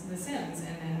in The Sims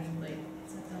and then like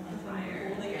set them on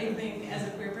fire, like I think as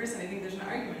a queer person, I think there's an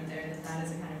argument there that that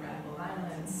is a kind of radical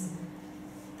violence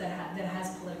that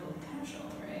has political potential,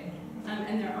 right?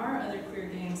 And there are other queer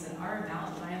games that are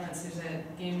about violence. There's a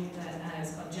game that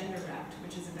is called Gender Wrapped,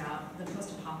 which is about the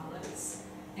post-apocalypse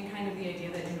and kind of the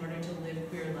idea that in order to live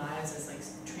queer lives as like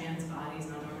trans bodies,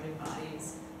 non-normative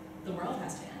bodies, the world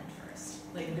has to end first.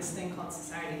 Like this thing called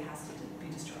society has to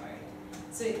be destroyed.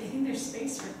 So I think there's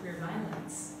space for queer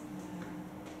violence,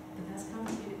 but that's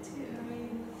complicated too.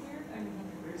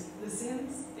 The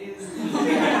Sims is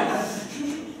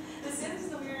The Sims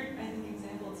is a weird, I think,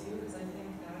 example too, because I think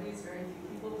nowadays very few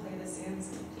people play The Sims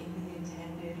in the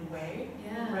intended way.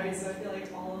 Yeah. Right. So I feel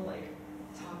like all of like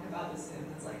talk about The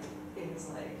Sims is like things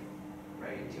like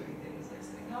doing things like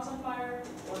setting a house on fire,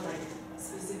 or like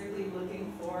specifically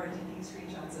looking for and taking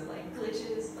screenshots of like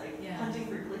glitches, like hunting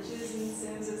for glitches in The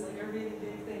Sims is like a really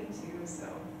big thing too. So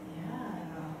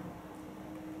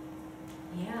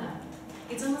yeah.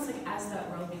 It's almost like as that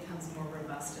world becomes more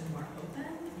robust and more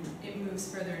open, it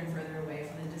moves further and further away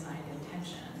from the designed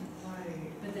intention.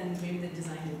 Right. But then maybe the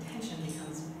designed intention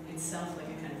becomes itself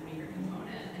like a kind of bigger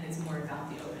component, and it's more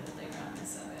about the open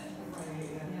playgroundness of it.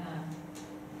 Right. Yeah.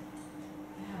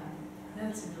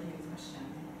 That's a really good question.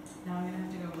 Now I'm gonna